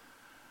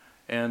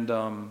 And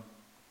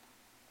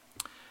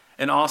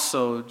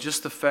also,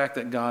 just the fact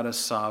that God is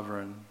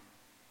sovereign.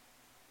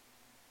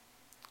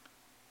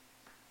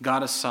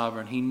 God is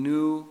sovereign. He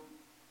knew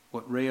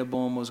what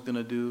Rehoboam was going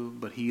to do,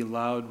 but he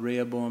allowed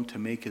Rehoboam to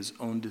make his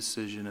own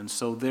decision. And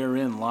so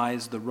therein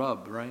lies the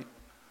rub, right?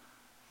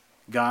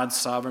 God's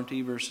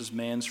sovereignty versus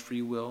man's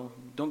free will.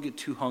 Don't get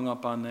too hung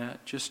up on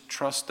that. Just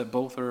trust that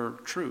both are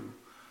true.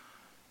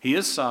 He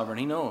is sovereign.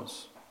 He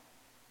knows.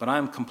 But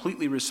I'm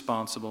completely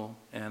responsible,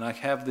 and I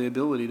have the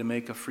ability to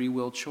make a free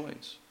will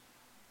choice.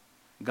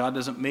 God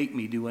doesn't make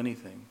me do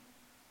anything.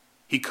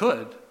 He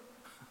could,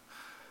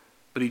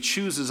 but he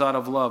chooses out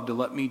of love to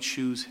let me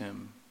choose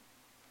him.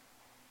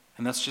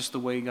 And that's just the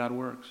way God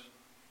works.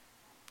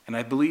 And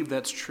I believe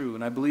that's true,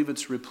 and I believe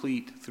it's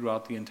replete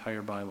throughout the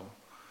entire Bible.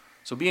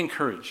 So be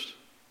encouraged.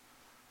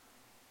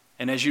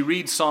 And as you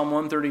read Psalm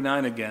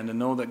 139 again, to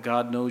know that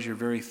God knows your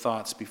very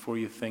thoughts before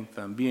you think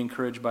them, be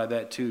encouraged by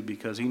that too,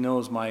 because he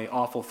knows my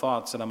awful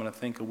thoughts that I'm going to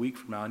think a week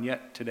from now, and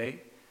yet today,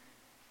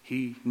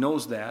 he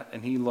knows that,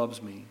 and he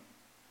loves me.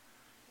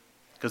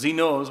 Because he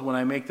knows when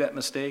I make that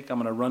mistake, I'm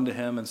going to run to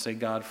him and say,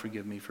 God,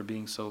 forgive me for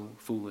being so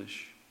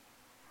foolish.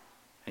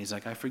 And he's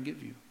like, I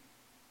forgive you.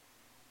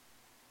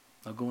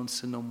 I'll go and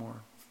sin no more.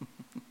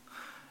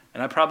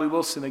 And I probably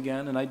will sin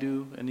again, and I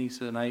do. And he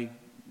said, and I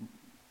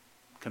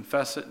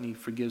confess it, and he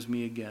forgives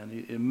me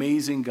again.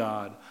 Amazing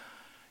God.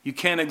 You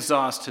can't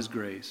exhaust his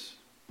grace.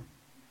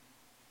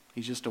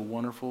 He's just a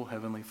wonderful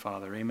heavenly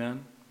Father.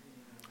 Amen?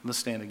 Let's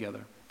stand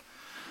together.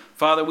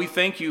 Father, we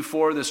thank you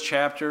for this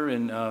chapter,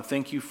 and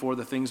thank you for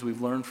the things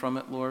we've learned from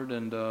it, Lord,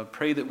 and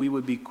pray that we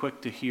would be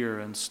quick to hear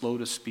and slow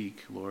to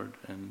speak, Lord.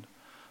 And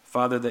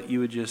Father, that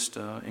you would just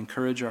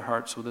encourage our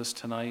hearts with us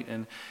tonight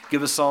and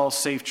give us all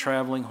safe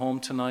traveling home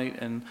tonight.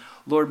 And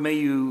Lord, may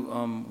you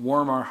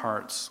warm our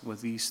hearts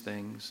with these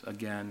things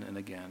again and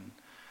again.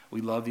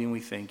 We love you and we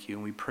thank you,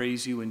 and we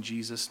praise you in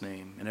Jesus'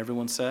 name. And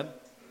everyone said?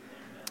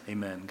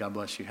 Amen. God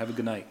bless you. Have a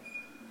good night.